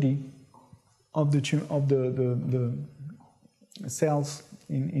 and ploidy of the cells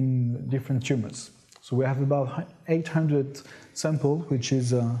in different tumors. So we have about 800 samples, which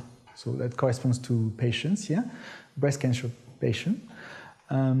is so that corresponds to patients, yeah, breast cancer patient.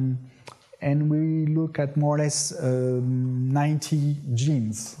 And we look at more or less 90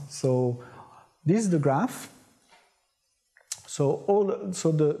 genes. So this is the graph. So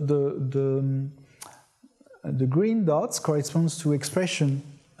the green dots corresponds to expression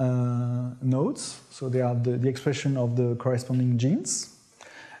nodes. So they are the expression of the corresponding genes,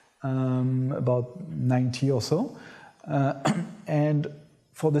 about 90 or so. And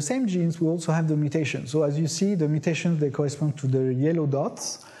for the same genes, we also have the mutation. So as you see, the mutations, they correspond to the yellow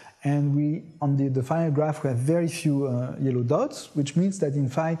dots. And on the final graph, we have very few yellow dots, which means that, in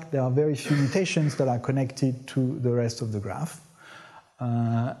fact, there are very few mutations that are connected to the rest of the graph,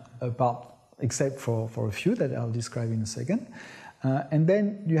 except for a few that I'll describe in a second. And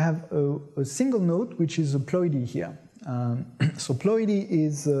then you have a single node, which is a ploidy here. So ploidy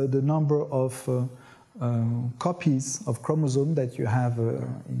is the number of copies of chromosome that you have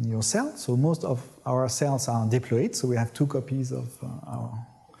in your cell. So most of our cells are diploid, so we have 2 copies of our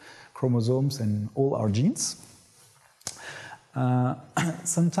chromosomes and all our genes.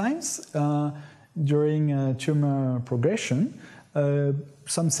 Sometimes during tumor progression,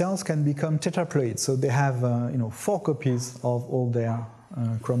 some cells can become tetraploid, so they have 4 copies of all their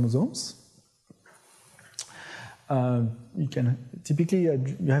chromosomes. you can typically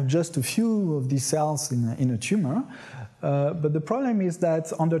you have just a few of these cells in a tumor, but the problem is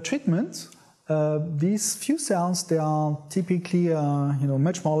that under treatment, these few cells, they are typically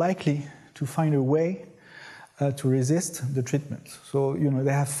much more likely to find a way to resist the treatment. So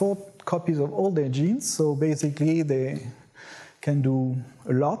they have 4 copies of all their genes, so basically they can do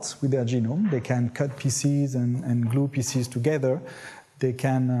a lot with their genome. They can cut pieces and glue pieces together. They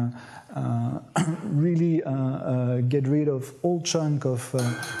can really get rid of all chunk of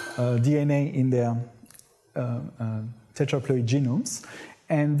DNA in their tetraploid genomes,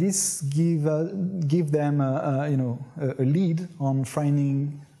 and this give them a lead on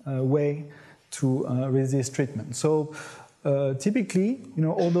finding a way to resist treatment. So typically,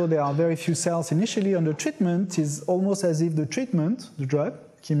 although there are very few cells initially under treatment, it's almost as if the treatment, the drug,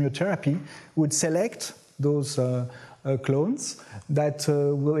 chemotherapy, would select those clones that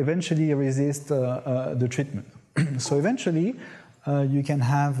will eventually resist the treatment. So eventually, you can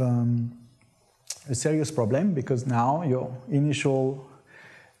have a serious problem, because now your initial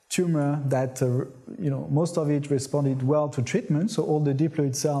tumor that most of it responded well to treatment, so all the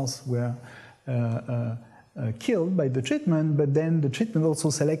diploid cells were killed by the treatment, but then the treatment also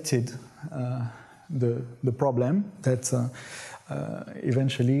selected the problem that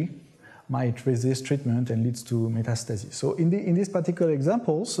eventually might resist treatment and leads to metastasis. So in these particular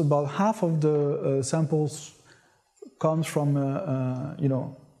examples, about half of the samples comes from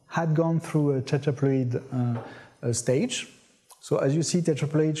had gone through a tetraploid stage. So as you see,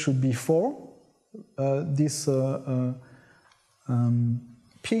 tetraploid should be 4. This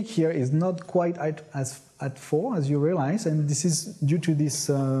peak here is not quite at 4, as you realize, and this is due to this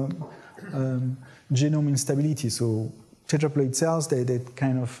genome instability. So tetraploid cells, they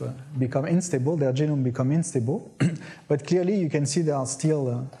kind of become unstable, their genome become unstable, but clearly you can see there are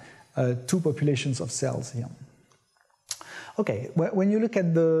still 2 populations of cells here. Okay, when you look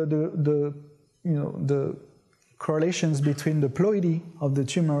at the correlations between the ploidy of the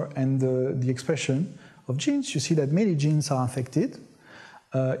tumor and the expression of genes, you see that many genes are affected,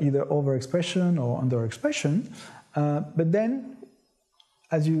 either overexpression or underexpression. But then,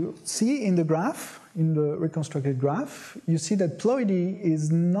 as you see in the graph, in the reconstructed graph, you see that ploidy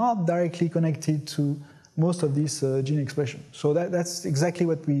is not directly connected to most of this gene expression. So that's exactly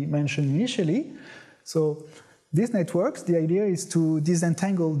what we mentioned initially. So these networks, the idea is to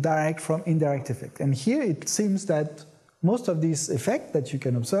disentangle direct from indirect effect. And here it seems that most of this effect that you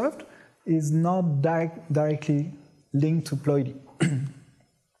can observe is not directly linked to ploidy.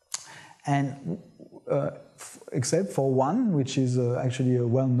 And except for one, which is actually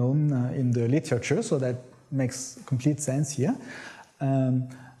well known in the literature, so that makes complete sense here.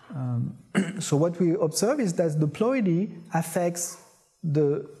 So what we observe is that the ploidy affects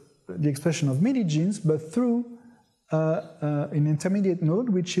the expression of many genes, but through an intermediate node,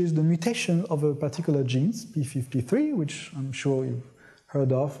 which is the mutation of a particular gene, p53, which I'm sure you've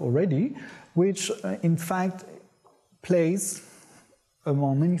heard of already, which in fact plays,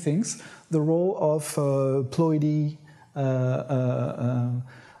 among many things, the role of ploidy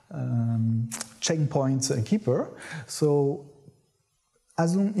checkpoint keeper. So,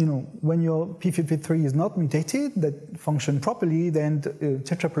 as when your p53 is not mutated, that function properly, then the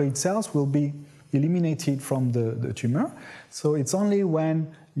tetraploid cells will be eliminated from the tumor. So it's only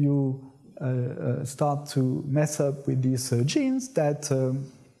when you start to mess up with these genes that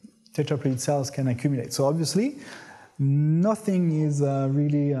tetraploid cells can accumulate. So obviously, nothing is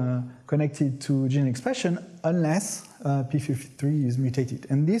really connected to gene expression unless p53 is mutated.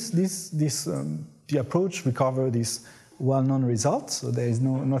 And the approach recover this well-known results. So there is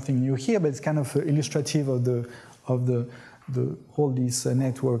nothing new here, but it's kind of illustrative of the whole these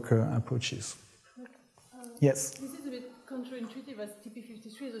network approaches. Yes. This is a bit counterintuitive, as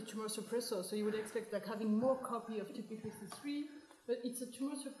TP53 is a tumor suppressor, so you would expect like having more copy of TP53. But it's a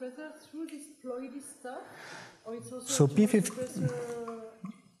tumor suppressor through this ploidy stuff, or it's also so a tumor suppressor?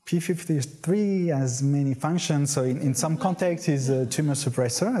 P53 has many functions. So in some context, is a tumor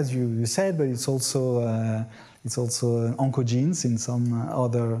suppressor, as you said, but it's also oncogenes in some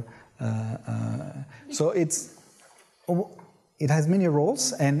other. So it has many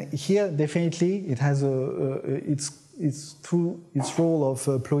roles, and here definitely it has it's through its role of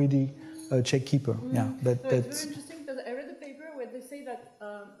ploidy check keeper. Yeah, It's very interesting because I read a paper where they say that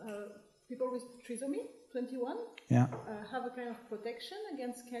people with trisomy 21 have a kind of protection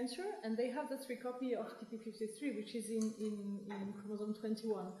against cancer, and they have the 3 copy of TP53, which is in chromosome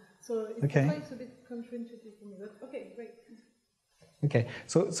 21. So it's a bit counterintuitive for me, but okay, great. Okay,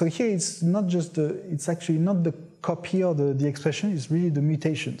 so here it's not just it's actually not the copy or the expression, it's really the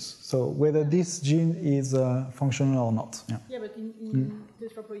mutations. So whether this gene is functional or not. Yeah, yeah, but in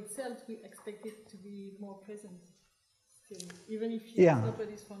tetraploid cells, we expect it to be more present still, even if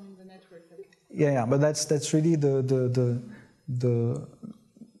nobody is found in the network. Okay. Yeah, but that's really the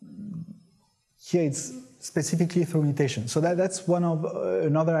here it's specifically through mutation. So that's one of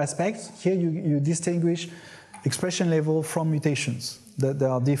another aspect. Here you distinguish expression level from mutations. That there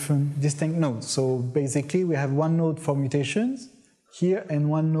are different distinct nodes. So basically we have one node for mutations here and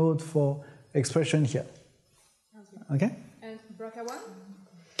one node for expression here. Okay? And BRCA1?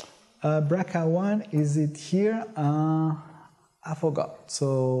 BRCA1, is it here? I forgot.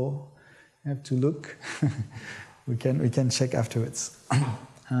 So I have to look. we can check afterwards.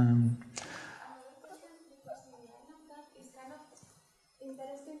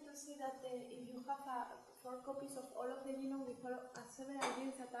 Copies of all of the genome with several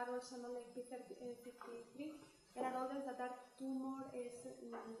genes that are also not like P53, there are others that are tumor,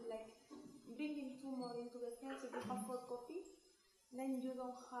 like bringing tumor into the cells. If you have 4 copies, then you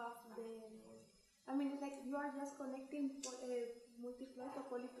don't have the. I mean, it's like you are just connecting multiploid or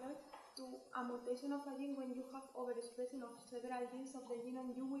polyploid to a mutation of a gene. When you have overexpression of several genes of the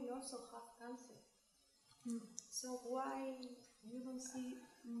genome, you will also have cancer. So why you don't see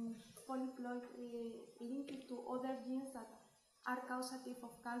polyploid linked to other genes that are causative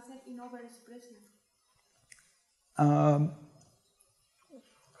of cancer in overexpression?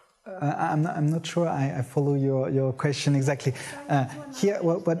 I'm not sure I follow your question exactly. Here,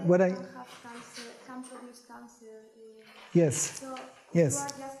 what I can produce cancer. Yes. So yes. you are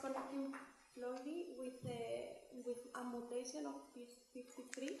just connecting ploidy with a mutation of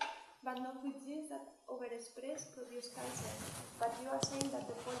P53. But not with genes that overexpress produce cancer. But you are saying that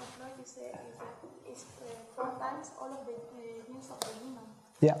the polyploid is 4 times all of the genes of the genome.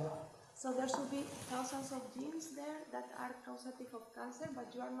 Yeah. So there should be thousands of genes there that are causative of cancer,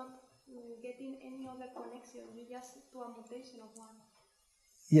 but you are not getting any other connection. You just do a mutation of one.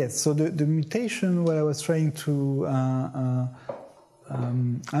 Yes. So the mutation, what I was trying to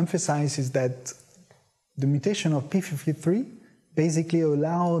emphasize is that the mutation of P53 basically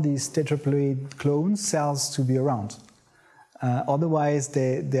allow these tetraploid clone cells to be around. Otherwise,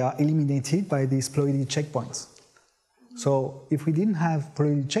 they are eliminated by these ploidy checkpoints. So if we didn't have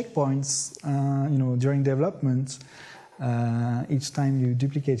ploidy checkpoints, during development, each time you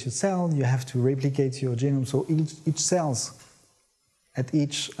duplicate your cell, you have to replicate your genome. So each cells at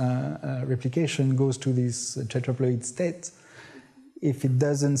each replication goes to this tetraploid state. If it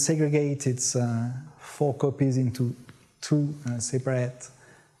doesn't segregate its 4 copies into 2 separate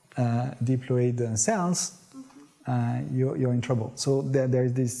diploid cells, you're in trouble. So there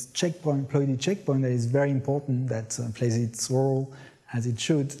is this checkpoint, ploidy checkpoint, that is very important, that plays its role as it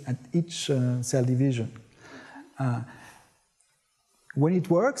should at each cell division. When it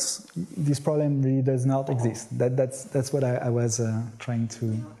works, this problem really does not exist. That's what I was trying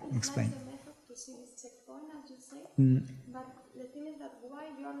to explain. It's a method to see this checkpoint, as you say. But the thing is that why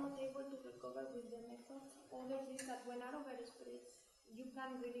you are not able to recover with the method other things that when are overexpressed, you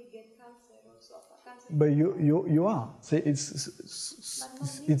can really get cancer or suffer cancer. But you are. So it's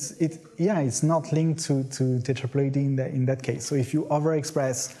not linked to tetraploidy in that case. So if you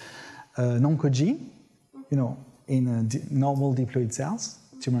overexpress an oncogene, in normal diploid cells,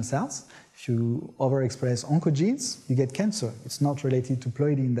 tumor cells, if you overexpress oncogenes, you get cancer. It's not related to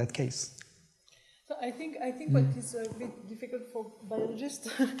ploidy in that case. So I think what is a bit difficult for biologists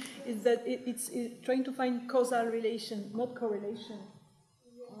is that it's trying to find causal relation, not correlation.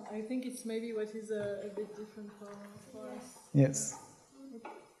 I think it's maybe what is a bit different for us. Yes.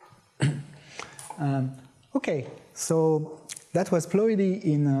 Okay, so that was ploidy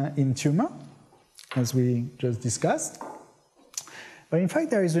in tumor, as we just discussed. But in fact,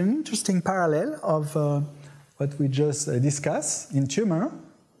 there is an interesting parallel of what we just discussed in tumor.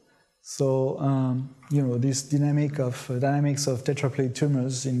 So, this dynamics of tetraploid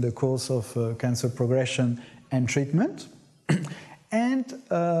tumors in the course of cancer progression and treatment. And,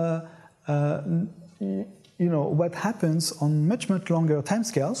 what happens on much longer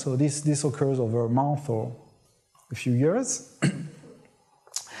timescales. So this occurs over a month or a few years.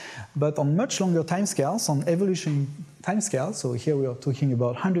 But on much longer timescales, on evolution timescales, so here we are talking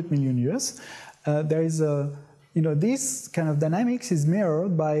about 100 million years, there is this kind of dynamics is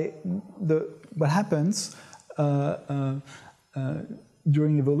mirrored by what happens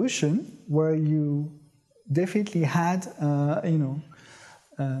during evolution, where you definitely had,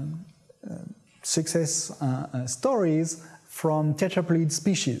 success stories from tetraploid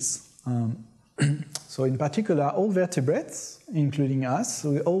species. So in particular, all vertebrates, including us,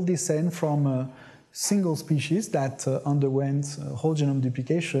 we all descend from a single species that underwent whole genome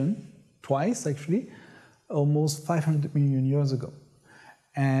duplication twice, actually, almost 500 million years ago.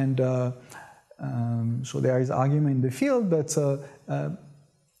 And so there is argument in the field, but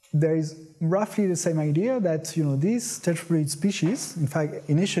there is roughly the same idea that these tetraploid species, in fact,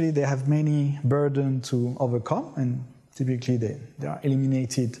 initially they have many burdens to overcome, and typically they are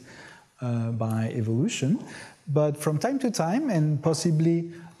eliminated by evolution. But from time to time, and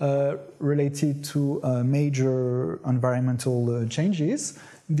possibly related to major environmental changes,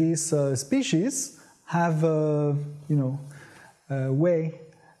 these species have a way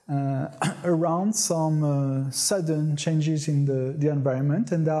around some sudden changes in the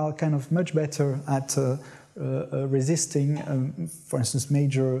environment, and they are kind of much better at resisting, for instance,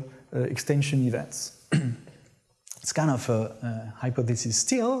 major extinction events. It's kind of a hypothesis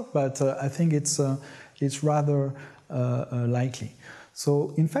still, but I think it's rather likely.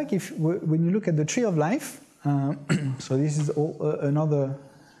 So, in fact, when you look at the tree of life, so this is another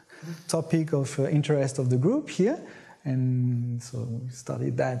topic of interest of the group here, and so we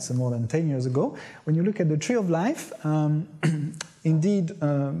studied that more than 10 years ago. When you look at the tree of life, indeed,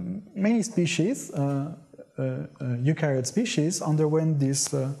 many species, eukaryote species, underwent these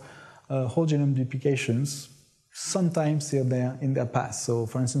whole genome duplications. Sometimes they're in their past. So,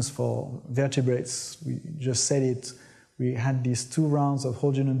 for instance, for vertebrates, we just said it, we had these 2 rounds of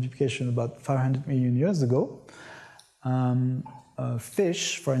whole genome duplication about 500 million years ago.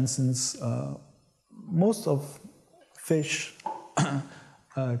 Fish, for instance, most of fish,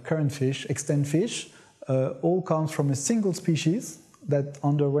 current fish, extant fish, all comes from a single species that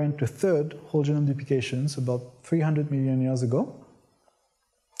underwent a 3rd whole genome duplications about 300 million years ago.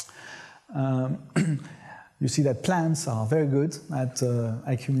 You see that plants are very good at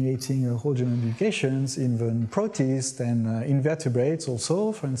accumulating whole genome duplications, even protists and invertebrates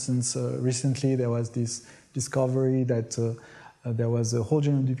also. For instance, recently there was this discovery that there was a whole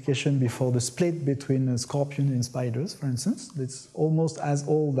genome duplication before the split between scorpions and spiders, for instance. It's almost as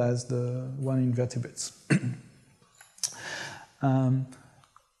old as the one in vertebrates.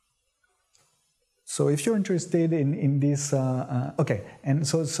 So if you're interested in this, okay, and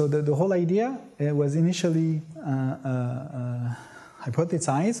so the whole idea was initially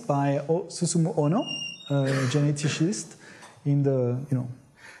hypothesized by Susumu Ono, a geneticist,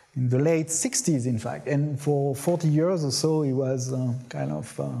 in the late 60s, in fact, and for 40 years or so, he was kind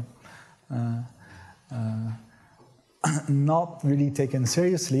of not really taken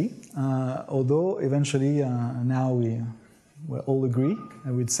seriously, although eventually now we all agree,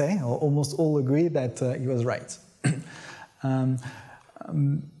 I would say, or almost all agree that he was right.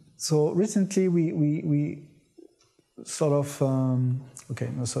 So recently we sort of,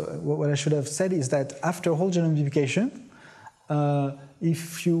 so what I should have said is that after whole genome duplication,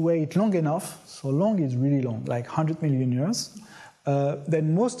 if you wait long enough, so long is really long, like 100 million years,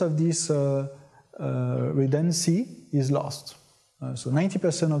 then most of this redundancy is lost. So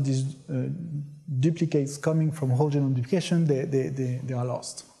 90% of these duplicates coming from whole genome duplication, they are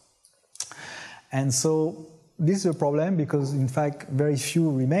lost. And so this is a problem because, in fact, very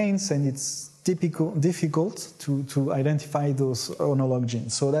few remains, and it's difficult to identify those homolog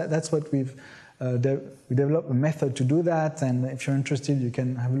genes. So that's what we developed a method to do that, and if you're interested, you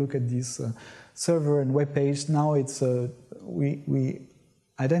can have a look at this server and web page. Now it's we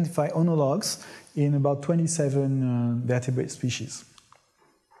identify homologs in about 27 vertebrate species.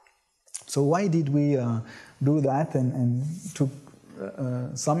 So why did we do that and took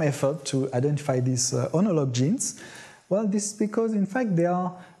some effort to identify these homolog genes? Well, this is because, in fact, they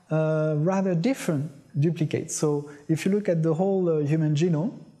are rather different duplicates. So if you look at the whole human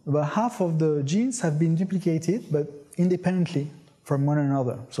genome, about half of the genes have been duplicated, but independently from one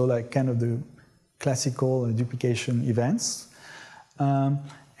another. So like kind of the classical duplication events.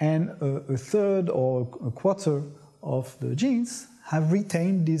 And a third or a quarter of the genes have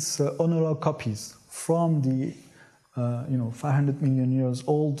retained these homolog copies from the 500 million years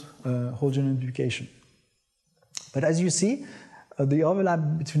old whole genome duplication. But as you see, the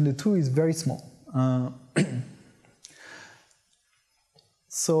overlap between the two is very small.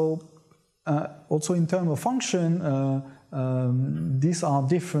 So also in terms of function, these are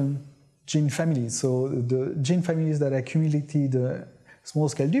different gene families. So the gene families that accumulated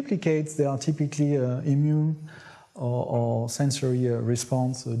small-scale duplicates, they are typically immune or sensory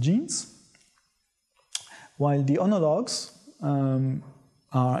response genes, while the homologs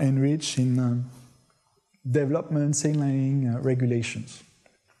are enriched in development, signaling, regulations.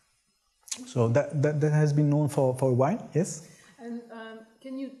 So that has been known for a while, yes? And can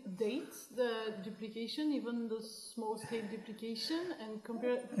can you date the duplication, even the small-scale duplication, and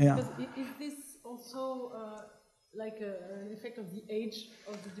compare? Yeah. Because is this also like an effect of the age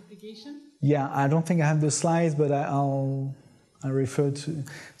of the duplication? Yeah, I don't think I have the slides, but I'll refer to.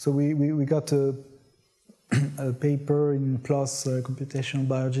 So we got a paper in PLOS Computational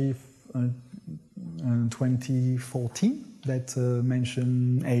Biology 2014 that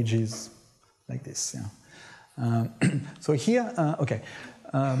mentioned ages like this. Yeah. So here, okay.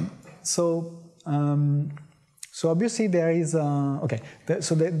 So obviously there is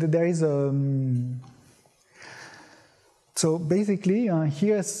there is so basically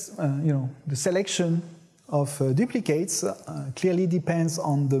here's the selection of duplicates clearly depends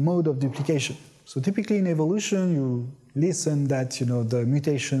on the mode of duplication. So typically in evolution you listen that the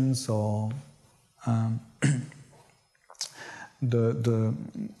mutations or the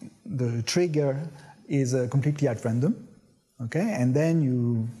trigger is completely at random, okay, and then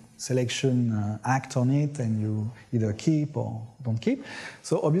you selection act on it and you either keep or don't keep.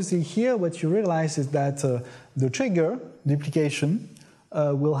 So obviously here what you realize is that the trigger duplication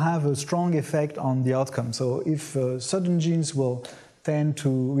will have a strong effect on the outcome. So if certain genes will tend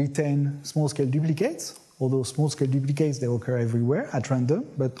to retain small-scale duplicates, although small-scale duplicates they occur everywhere at random,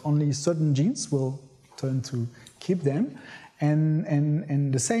 but only certain genes will tend to keep them, and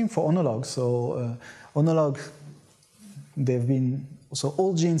the same for homologs. So homolog, they've been, so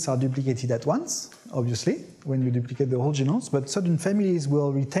all genes are duplicated at once, obviously, when you duplicate the whole genomes, but certain families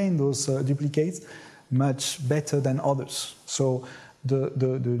will retain those duplicates much better than others. So the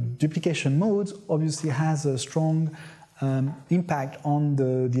duplication mode obviously has a strong impact on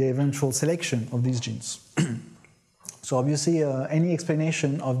the eventual selection of these genes. So obviously any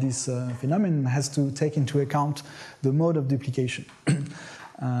explanation of this phenomenon has to take into account the mode of duplication.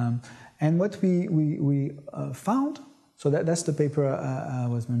 And what we found, so that's the paper I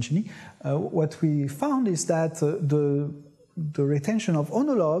was mentioning, what we found is that the retention of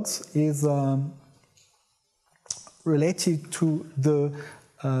homologs is related to the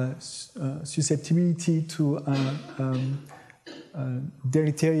susceptibility to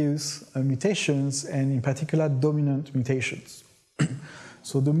deleterious mutations, and in particular dominant mutations.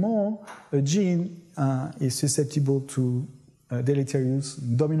 So the more a gene is susceptible to deleterious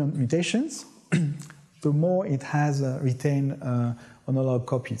dominant mutations, the more it has retained homolog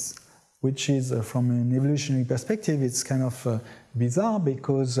copies, which is, from an evolutionary perspective, it's kind of bizarre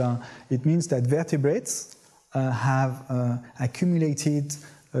because it means that vertebrates have accumulated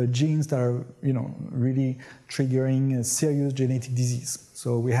genes that are, really triggering a serious genetic disease.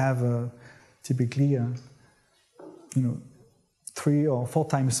 So we have typically, 3 or 4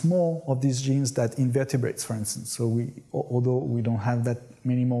 times more of these genes than invertebrates, for instance. So although we don't have that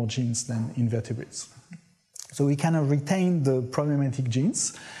many more genes than invertebrates. So we kind of retain the problematic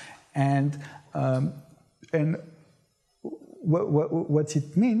genes, and what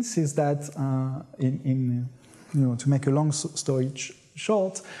it means is that to make a long story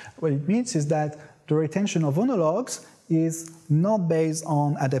short, what it means is that the retention of homologs is not based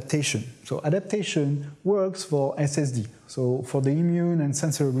on adaptation. So adaptation works for SSD. So for the immune and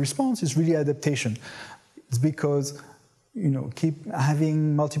sensory response, it's really adaptation. It's because keep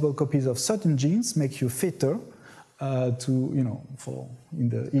having multiple copies of certain genes make you fitter for in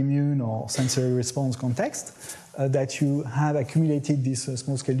the immune or sensory response context that you have accumulated these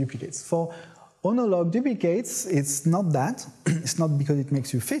small-scale duplicates. For homolog duplicates, it's not that. It's not because it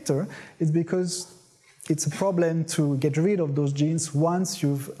makes you fitter. It's because it's a problem to get rid of those genes once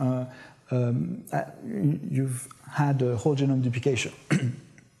you've had a whole genome duplication.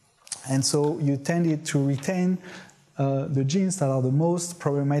 And so you tended to retain the genes that are the most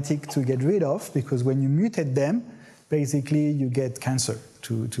problematic to get rid of, because when you mutate them, basically you get cancer,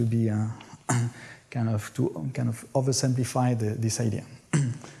 to be kind of oversimplify this idea.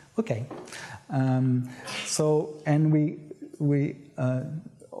 Okay. And we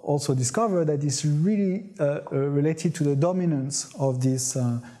also discovered that it's really related to the dominance of these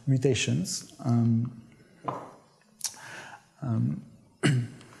mutations.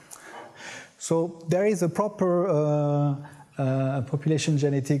 So there is a proper population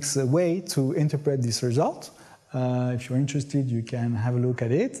genetics way to interpret this result. If you're interested, you can have a look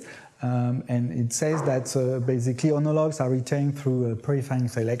at it. And it says that basically homologs are retained through purifying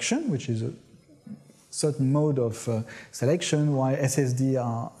selection, which is a certain mode of selection, while SSD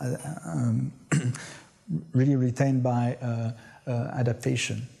are really retained by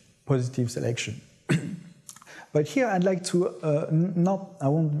adaptation, positive selection. But here I'd like to I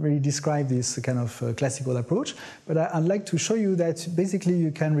won't really describe this kind of classical approach, but I'd like to show you that basically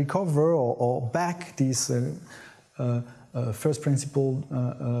you can recover or back this first principle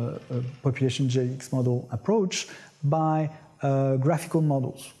population genetics model approach by graphical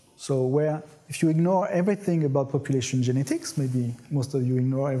models. So where if you ignore everything about population genetics, maybe most of you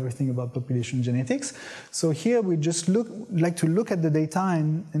ignore everything about population genetics. So here we just like to look at the data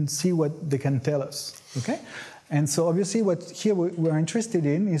and see what they can tell us, okay? And so obviously what here we're interested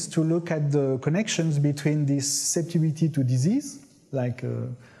in is to look at the connections between this susceptibility to disease, like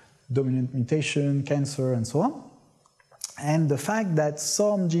dominant mutation, cancer, and so on, and the fact that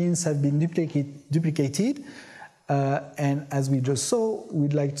some genes have been duplicated, and as we just saw,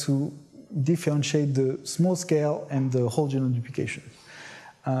 we'd like to differentiate the small scale and the whole genome duplication.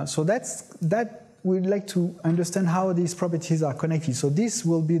 So that we'd like to understand how these properties are connected. So this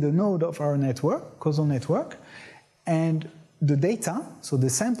will be the node of our network, causal network, and the data, so the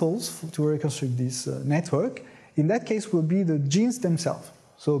samples to reconstruct this network, in that case will be the genes themselves.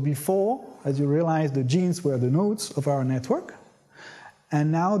 So before, as you realize, the genes were the nodes of our network,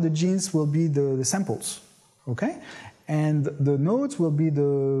 and now the genes will be the samples, okay? And the nodes will be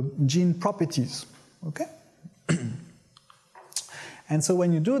the gene properties, okay? And so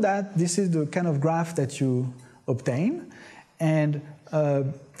when you do that, this is the kind of graph that you obtain, and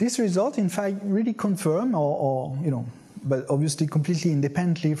this result, in fact, really confirm, or you know, but obviously completely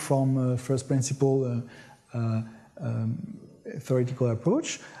independently from first principle theoretical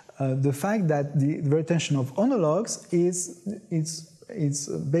approach, the fact that the retention of homologs is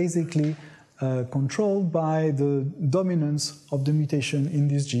basically controlled by the dominance of the mutation in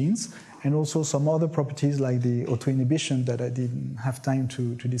these genes, and also some other properties like the autoinhibition that I didn't have time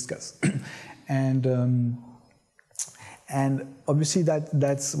to discuss. And obviously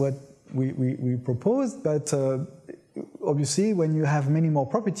that's what we proposed, but obviously when you have many more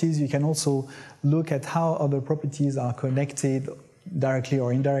properties, you can also look at how other properties are connected directly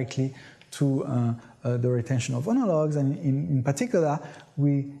or indirectly to the retention of homologs, and in particular,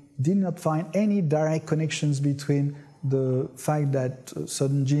 we did not find any direct connections between the fact that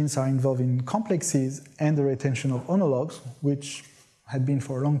certain genes are involved in complexes and the retention of homologs, which had been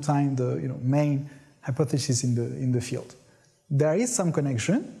for a long time the main hypothesis in the field. There is some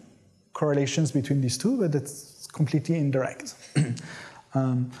connection, correlations between these two, but it's completely indirect.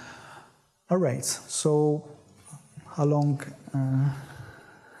 All right, so how long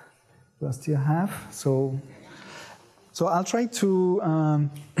do I still have? So I'll try to,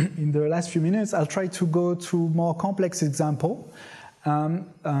 in the last few minutes, I'll try to go to more complex example,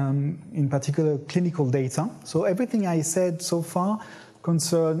 in particular clinical data. So everything I said so far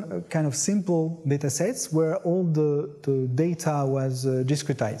concern kind of simple data sets where all the data was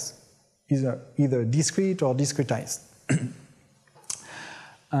discretized, either discrete or discretized.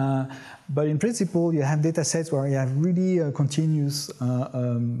 But in principle, you have data sets where you have really a continuous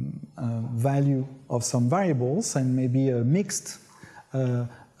value of some variables, and maybe a mixed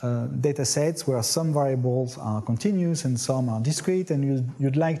data sets where some variables are continuous and some are discrete, and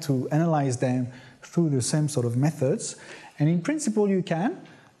you'd like to analyze them through the same sort of methods. And in principle, you can,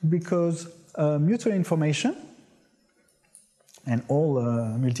 because mutual information and all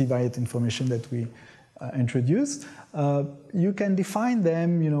multivariate information that we introduced, you can define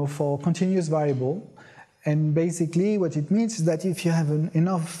them, for continuous variable. And basically, what it means is that if you have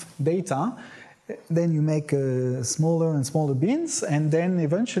enough data, then you make smaller and smaller bins, and then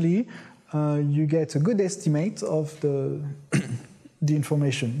eventually you get a good estimate of the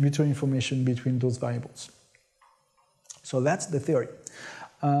information, mutual information between those variables. So that's the theory.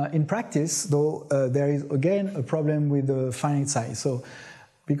 In practice, though, there is again a problem with the finite size. So,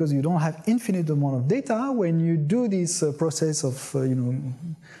 because you don't have infinite amount of data, when you do this process of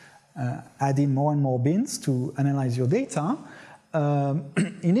adding more and more bins to analyze your data,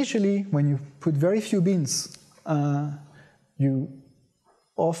 initially, when you put very few bins, you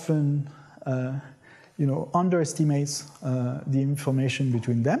often underestimate the information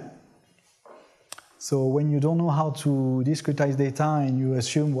between them. So when you don't know how to discretize data and you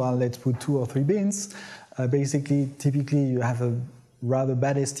assume, well, let's put 2 or 3 bins, basically, typically you have a rather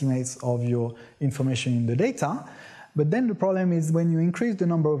bad estimates of your information in the data. But then the problem is when you increase the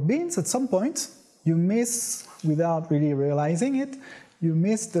number of bins, at some point, you miss, without really realizing it, you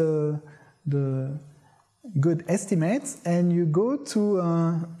miss the good estimates, and you go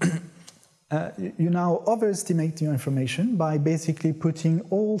to, you now overestimate your information by basically putting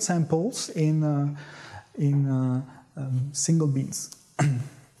all samples in single bins.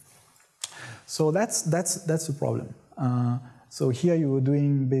 So that's the problem. So here you were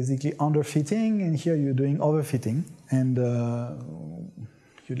doing basically underfitting, and here you're doing overfitting, and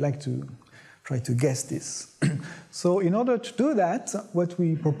you'd like to try to guess this. So in order to do that, what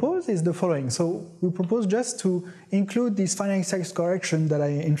we propose is the following. So we propose just to include this finite size correction that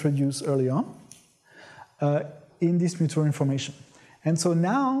I introduced earlier on in this mutual information. And so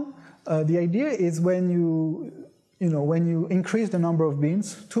now the idea is when you increase the number of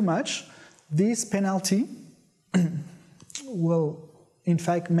bins too much, this penalty will in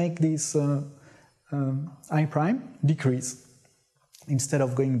fact make this I prime decrease instead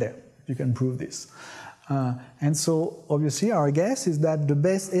of going there. You can prove this. And so obviously our guess is that the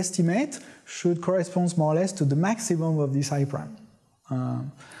best estimate should correspond more or less to the maximum of this I prime.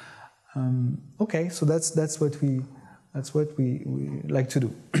 Okay, so that's what we like to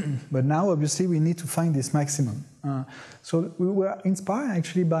do. But now obviously we need to find this maximum. So we were inspired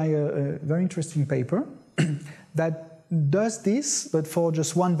actually by a very interesting paper that does this, but for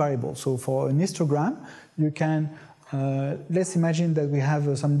just one variable. So for an histogram, you can, let's imagine that we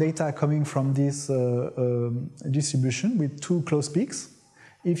have some data coming from this distribution with two close peaks.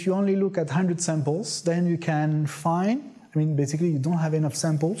 If you only look at 100 samples, then you can find, basically you don't have enough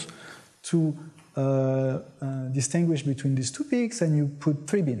samples to distinguish between these two peaks, and you put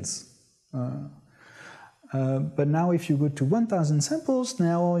 3 bins. But now if you go to 1,000 samples,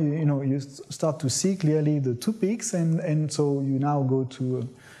 now you start to see clearly the 2 peaks, and so you now go to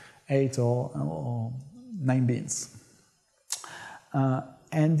 8 or 9 bins.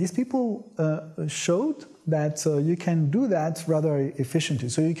 And these people showed that you can do that rather efficiently.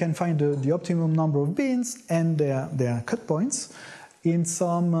 So you can find the optimum number of bins and their cut points in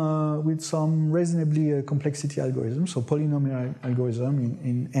with some reasonably complexity algorithm, so polynomial algorithm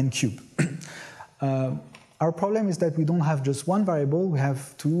in n cube. Our problem is that we don't have just one variable, we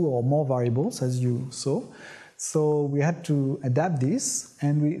have 2 or more variables, as you saw. So we had to adapt this,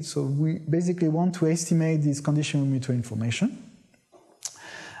 and we basically want to estimate this conditional mutual information.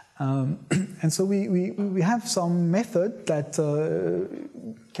 And so we have some method that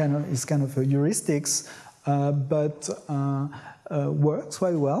is kind of a heuristics, but works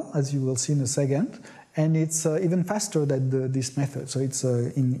quite well, as you will see in a second, and it's even faster than this method. So it's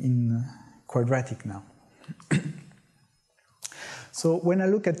in quadratic now. So when I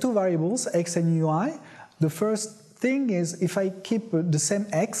look at 2 variables, x and ui, the first thing is if I keep the same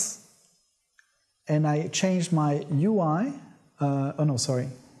x and I change my ui,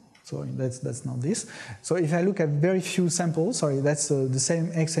 that's not this. So if I look at very few samples, that's the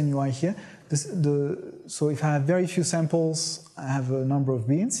same x and ui here. So if I have very few samples, I have a number of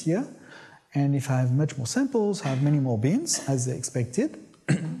bins here. And if I have much more samples, I have many more bins, as expected.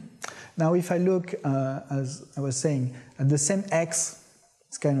 Now if I look, as I was saying, at the same x,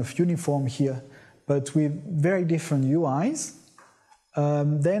 it's kind of uniform here, but with very different uis,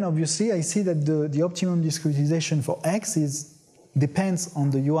 then obviously I see that the optimum discretization for x depends on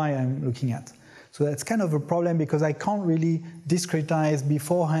the UI I'm looking at. So that's kind of a problem because I can't really discretize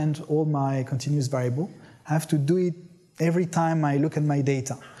beforehand all my continuous variable. I have to do it every time I look at my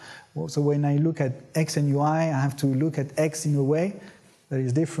data. So when I look at x and ui, I have to look at x in a way that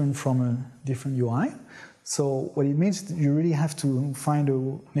is different from a different UI. So what it means, you really have to find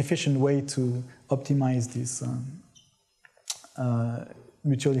an efficient way to optimize these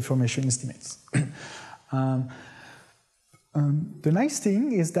mutual information estimates. The nice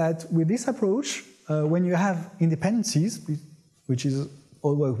thing is that with this approach, when you have independencies, which is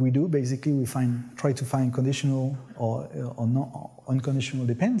all what we do, basically we try to find conditional or unconditional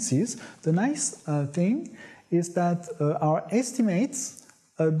dependencies, the nice thing is that our estimates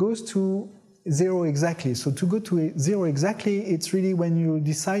goes to 0 exactly. So to go to 0 exactly, it's really when you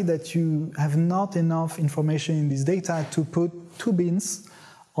decide that you have not enough information in this data to put 2 bins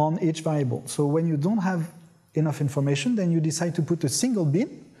on each variable. So when you don't have enough information, then you decide to put a single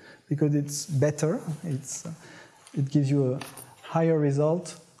bin because it's better. It gives you a higher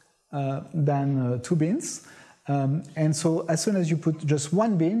result than 2 bins. And so as soon as you put just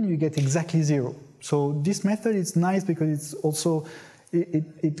 1 bin, you get exactly 0. So this method is nice because it's also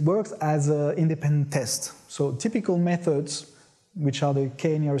it works as an independent test. So typical methods, which are the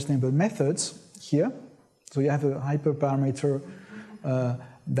k nearest neighbor methods here. So you have a hyperparameter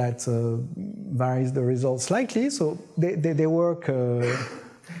that varies the results slightly. So they work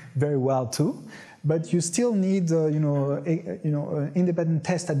very well too. But you still need an independent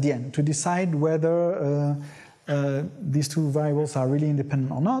test at the end to decide whether these 2 variables are really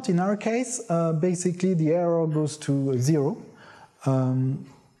independent or not. In our case, basically the error goes to 0.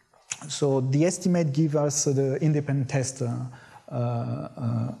 So the estimate gives us the independent test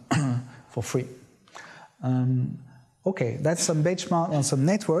for free. Okay, that's some benchmark on some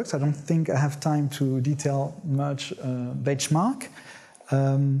networks. I don't think I have time to detail much benchmark.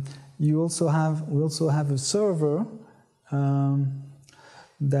 we also have a server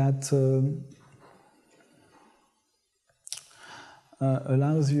that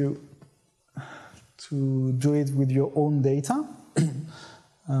allows you to do it with your own data.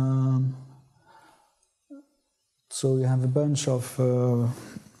 So you have a bunch of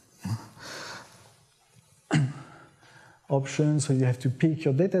options. So you have to pick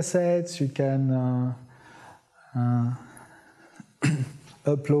your datasets. You can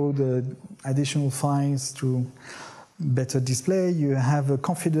upload additional files to better display. You have a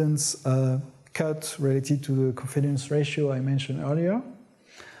confidence cut related to the confidence ratio I mentioned earlier.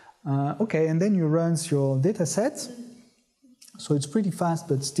 Okay, and then you run your dataset. So it's pretty fast,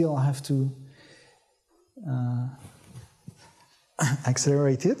 but still I have to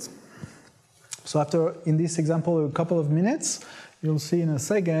accelerate it. So after, in this example, a couple of minutes, you'll see in a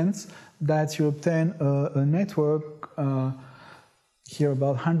second that you obtain a network here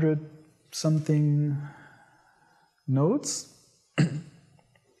about 100 something nodes.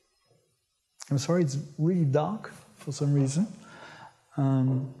 I'm sorry, it's really dark for some reason.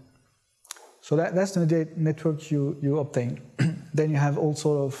 So that's the network you obtain. Then you have all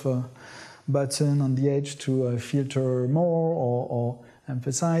sort of button on the edge to filter more or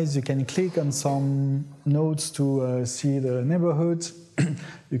emphasize. You can click on some nodes to see the neighborhood.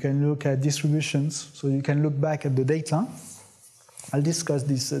 You can look at distributions, so you can look back at the data. I'll discuss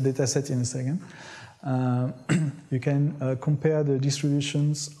this data set in a second. You can compare the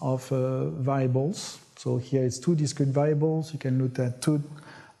distributions of variables. So here it's 2 discrete variables. You can look at 2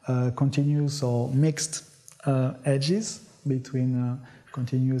 continuous or mixed edges between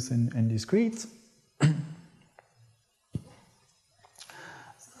continuous and discrete.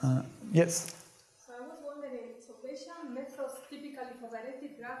 Yes? So I was wondering, so Bayesian methods typically for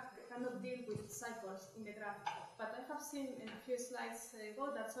directed graph cannot deal with cycles in the graph, but I have seen in a few slides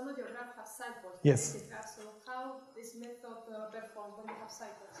ago that some of your graphs have cycles. Yes. So how this method performs when you have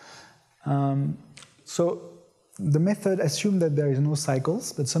cycles? So the method assumes that there is no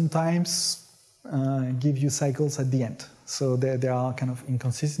cycles, but sometimes give you cycles at the end. So there are kind of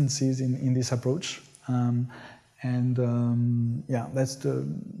inconsistencies in this approach. Yeah,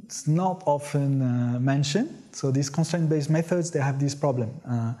 it's not often mentioned. So these constraint-based methods, they have this problem.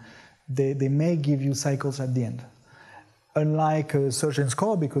 They may give you cycles at the end. Unlike a search and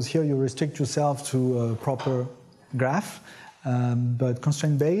score, because here you restrict yourself to a proper graph, but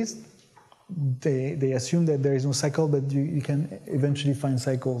constraint-based, they assume that there is no cycle, but you can eventually find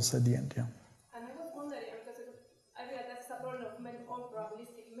cycles at the end. Yeah. And I was wondering, because I realize that's a problem of many all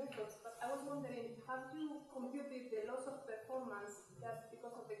probabilistic methods, but I was wondering, have you computed the loss of performance just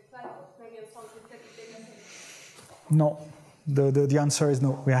because of the cycles, maybe on some synthetic data set? No, the answer is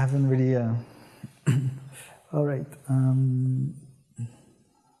no. We haven't really. All right.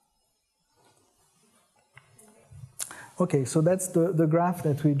 Okay, so that's the graph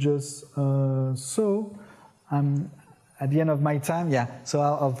that we just saw. At the end of my time, yeah. So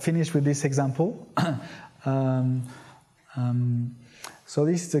I'll finish with this example. So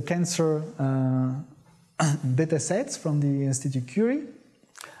this is the cancer data sets from the Institut Curie.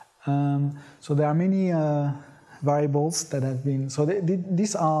 So there are many variables that have been. So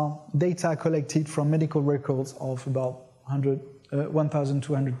these are data collected from medical records of about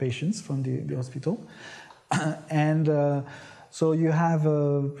 1,200 patients from the hospital. And so you have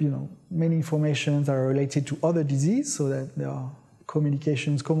many information that are related to other disease, so that there are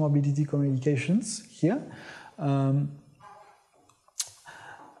comorbidity communications here.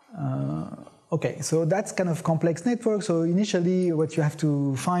 Okay, so that's kind of complex network. So initially what you have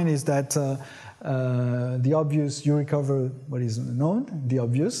to find is that the obvious, you recover what is known, the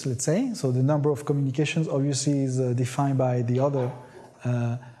obvious, let's say. So the number of communications obviously is defined by the other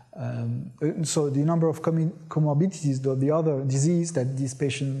so the number of comorbidities, the other disease that this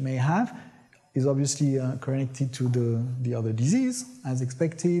patient may have, is obviously connected to the other disease, as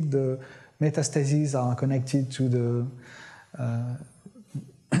expected. The metastases are connected to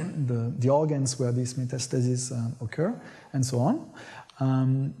the organs where these metastases occur, and so on.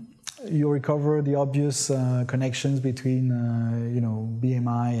 You recover the obvious connections between,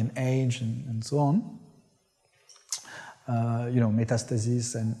 BMI and age, and so on.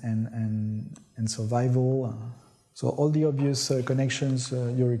 Metastasis and survival. So all the obvious connections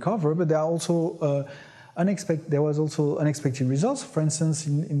you recover, but there are also there was also unexpected results. For instance,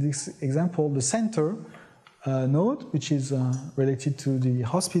 in this example, the center node, which is related to the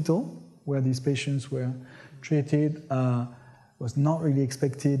hospital where these patients were treated, was not really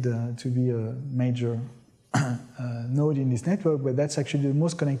expected to be a major node in this network, but that's actually the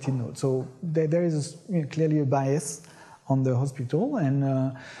most connected node. So there is clearly a bias on the hospital, and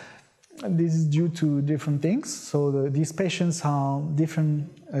this is due to different things. So these patients have different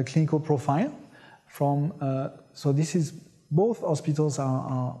clinical profile. So this is both hospitals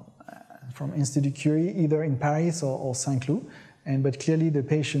are from Institut Curie, either in Paris or Saint-Cloud. But clearly the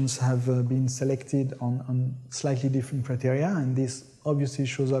patients have been selected on slightly different criteria, and this obviously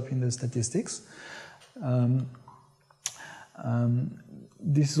shows up in the statistics.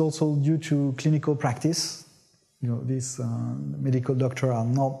 This is also due to clinical practice. These medical doctors are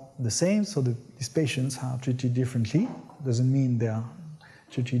not the same, so these patients are treated differently. Doesn't mean they are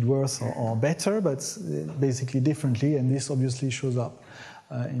treated worse or better, but basically differently, and this obviously shows up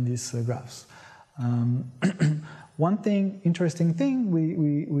in these graphs. One interesting thing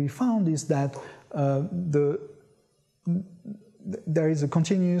we found is that there is a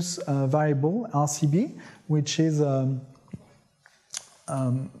continuous variable, RCB, which is,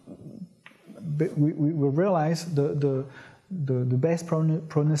 we realize the best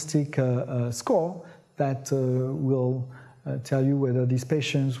prognostic score that will tell you whether these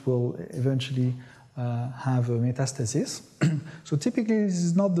patients will eventually have a metastasis. So typically this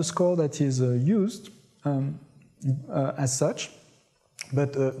is not the score that is used as such,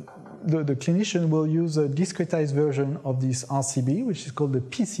 but the clinician will use a discretized version of this RCB, which is called the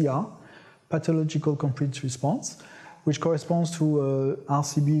PCR, pathological complete response, which corresponds to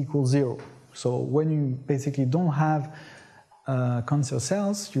RCB equals 0. So when you basically don't have cancer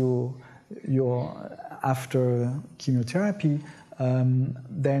cells, you're after chemotherapy,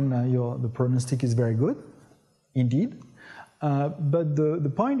 then the prognostic is very good, indeed. But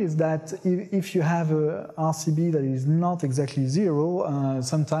the point is that if you have a RCB that is not exactly 0,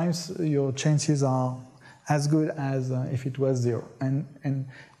 sometimes your chances are as good as if it was 0.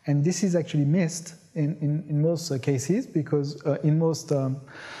 And this is actually missed in most cases, because in most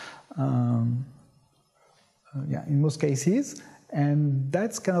cases, and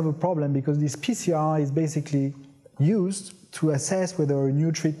that's kind of a problem, because this PCR is basically used to assess whether a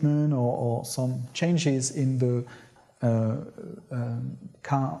new treatment or some changes in the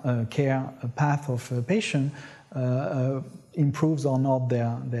care path of a patient improves or not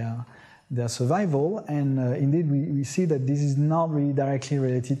their survival, and indeed we see that this is not really directly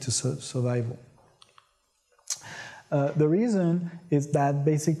related to survival. The reason is that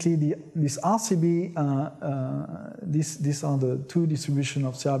basically this RCB, these are the two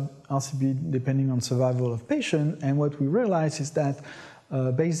distributions of RCB depending on survival of patient, and what we realize is that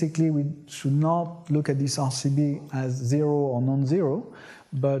basically we should not look at this RCB as 0 or non-zero,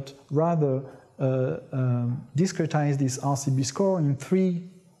 but rather discretize this RCB score in 3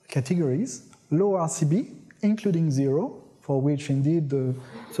 categories: low RCB, including 0, for which indeed the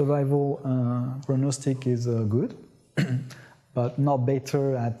survival prognostic is good, but not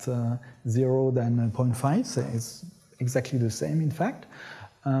better at 0 than 0.5, so it's exactly the same in fact.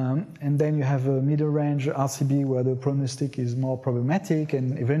 And then you have a middle range RCB where the prognostic is more problematic,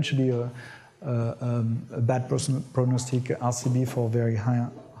 and eventually a bad prognostic RCB for very high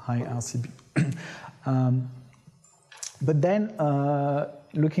RCB. But then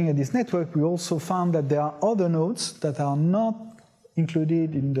looking at this network, we also found that there are other nodes that are not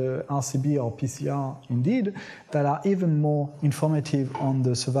included in the RCB or PCR indeed, that are even more informative on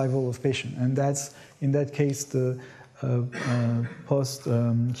the survival of patient. And that's, in that case, the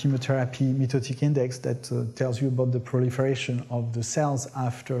post-chemotherapy mitotic index that tells you about the proliferation of the cells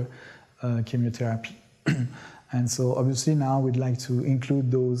after chemotherapy. And so obviously now we'd like to include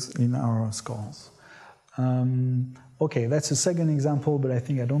those in our scores. Okay, that's a second example, but I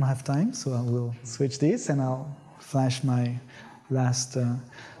think I don't have time, so I will switch this and I'll flash my last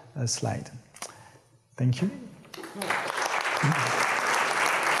slide. Thank you.